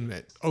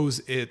entertainment owes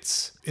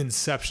its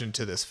inception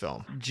to this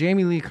film.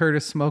 Jamie Lee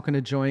Curtis smoking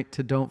a joint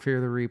to Don't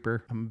Fear the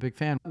Reaper. I'm a big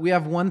fan. We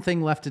have one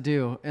thing left to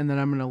do, and then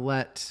I'm going to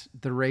let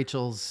the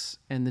Rachels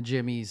and the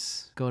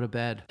Jimmies go to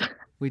bed.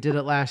 We did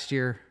it last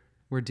year.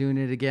 We're doing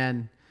it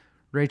again.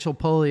 Rachel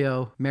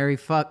Polio, Marry,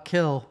 Fuck,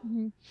 Kill.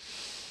 Mm-hmm.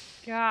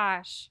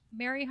 Gosh.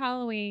 Merry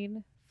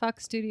Halloween. Fuck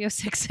Studio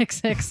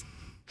 666.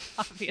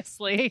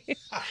 Obviously.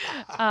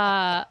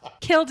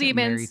 Kill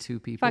demons. Marry two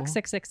people. Fuck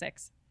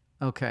 666.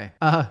 Okay.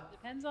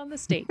 Depends on the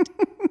state.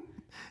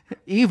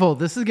 Evil,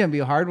 this is going to be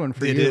a hard one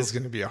for you. It is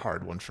going to be a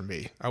hard one for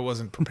me. I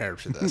wasn't prepared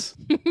for this.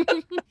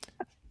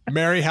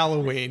 Merry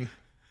Halloween.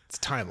 It's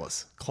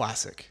timeless.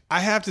 Classic. I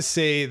have to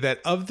say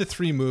that of the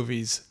three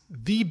movies,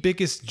 the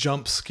biggest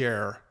jump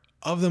scare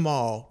of them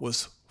all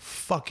was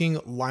fucking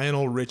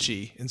Lionel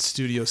Richie in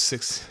Studio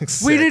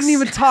 666. We didn't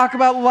even talk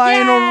about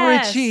Lionel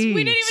Richie.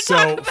 We didn't even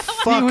talk about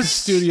fuck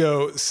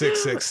Studio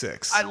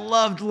 666. I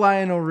loved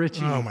Lionel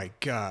Richie. Oh my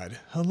God.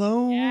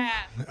 Hello? Yeah.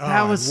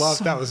 Oh,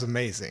 that was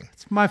amazing.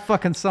 It's my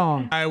fucking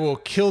song. I will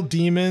kill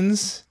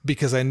demons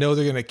because I know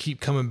they're going to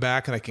keep coming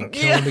back and I can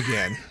kill them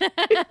again.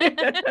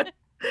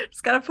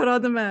 Just gotta put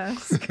on the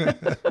mask.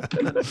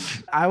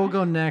 I will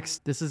go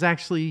next. This is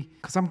actually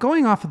because I'm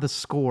going off of the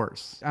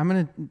scores. I'm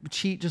going to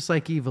cheat just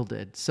like Evil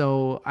did.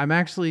 So I'm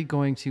actually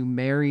going to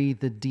marry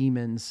the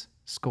Demons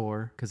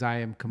score because I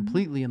am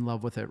completely in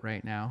love with it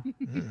right now.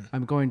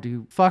 I'm going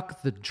to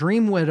fuck the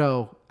Dream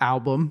Widow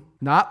album,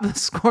 not the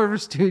score for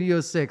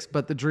Studio 6,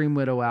 but the Dream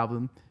Widow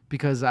album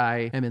because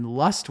I am in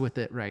lust with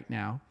it right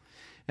now.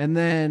 And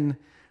then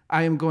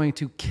I am going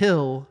to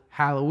kill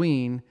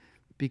Halloween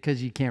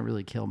because you can't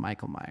really kill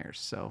Michael Myers.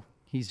 So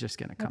he's just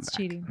going to come back.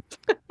 Cheating.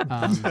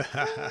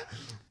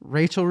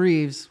 Rachel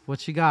Reeves,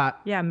 what you got?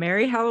 Yeah,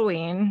 Merry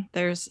Halloween.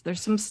 There's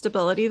some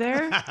stability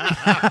there. And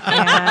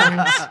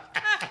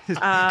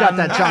got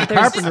that John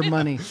Carpenter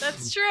money.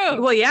 That's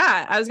true. Well,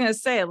 yeah, I was going to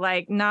say,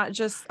 like, not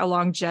just a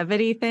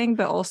longevity thing,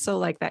 but also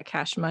like that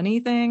cash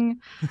money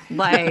thing.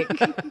 Like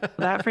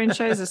that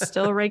franchise is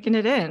still raking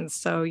it in.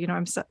 So,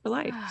 I'm set for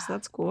life. So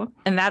that's cool.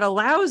 And that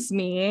allows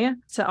me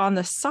to, on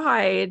the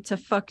side, to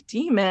fuck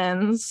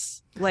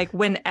demons like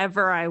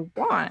whenever I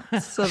want.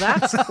 So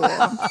that's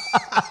cool.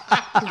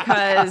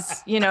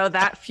 Because,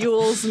 that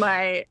fuels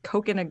my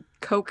Coke and a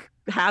Coke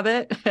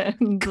habit.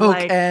 And Coke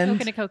like, and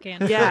Coke and a Coke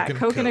and. yeah,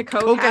 Coke and a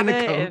Coke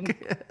habit and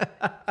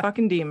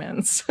fucking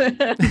demons.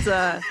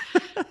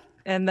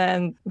 And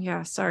then,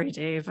 yeah, sorry,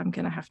 Dave, I'm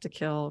going to have to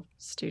kill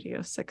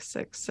Studio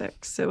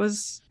 666. It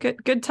was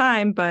good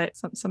time, but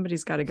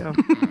somebody's got to go.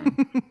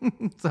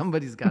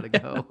 Somebody's got to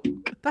go.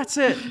 That's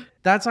it.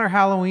 That's our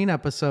Halloween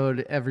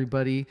episode,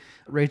 everybody.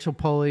 Rachel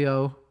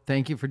Polio,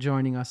 thank you for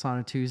joining us on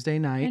a Tuesday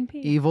night. NP.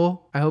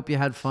 Evil, I hope you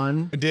had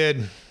fun. I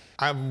did.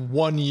 I have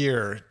 1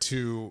 year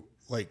to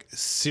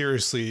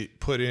seriously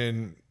put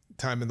in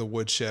time in the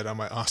woodshed on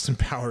my Austin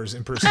Powers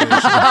impersonation.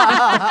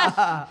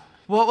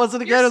 What was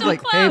it again? It was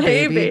like,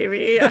 hey,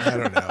 baby. I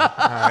don't know. All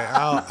right,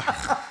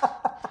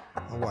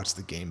 I'll watch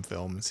the game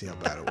film and see how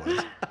bad it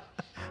was.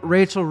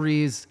 Rachel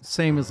Reeves,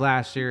 same as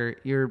last year.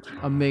 You're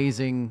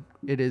amazing.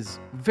 It is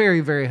very,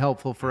 very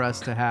helpful for us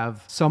to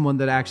have someone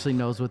that actually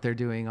knows what they're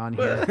doing on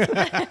here.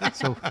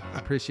 So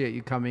appreciate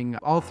you coming.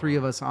 All three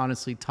of us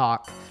honestly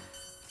talk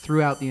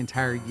throughout the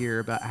entire year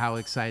about how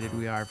excited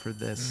we are for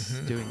this,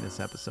 doing this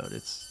episode.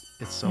 It's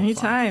so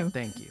Anytime. fun.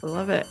 Thank you. I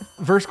love it.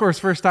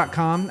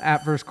 VerseCourseFirst.com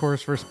at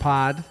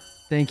VerseCourseFirstPod.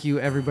 Thank you,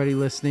 everybody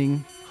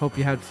listening. Hope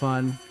you had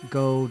fun.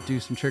 Go do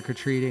some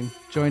trick-or-treating.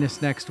 Join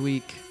us next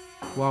week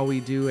while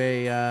we do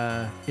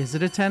is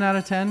it a 10 out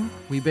of 10?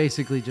 We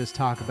basically just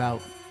talk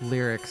about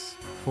lyrics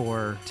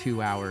for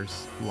 2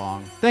 hours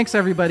long. Thanks,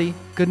 everybody.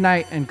 Good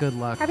night and good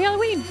luck. Happy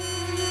Halloween.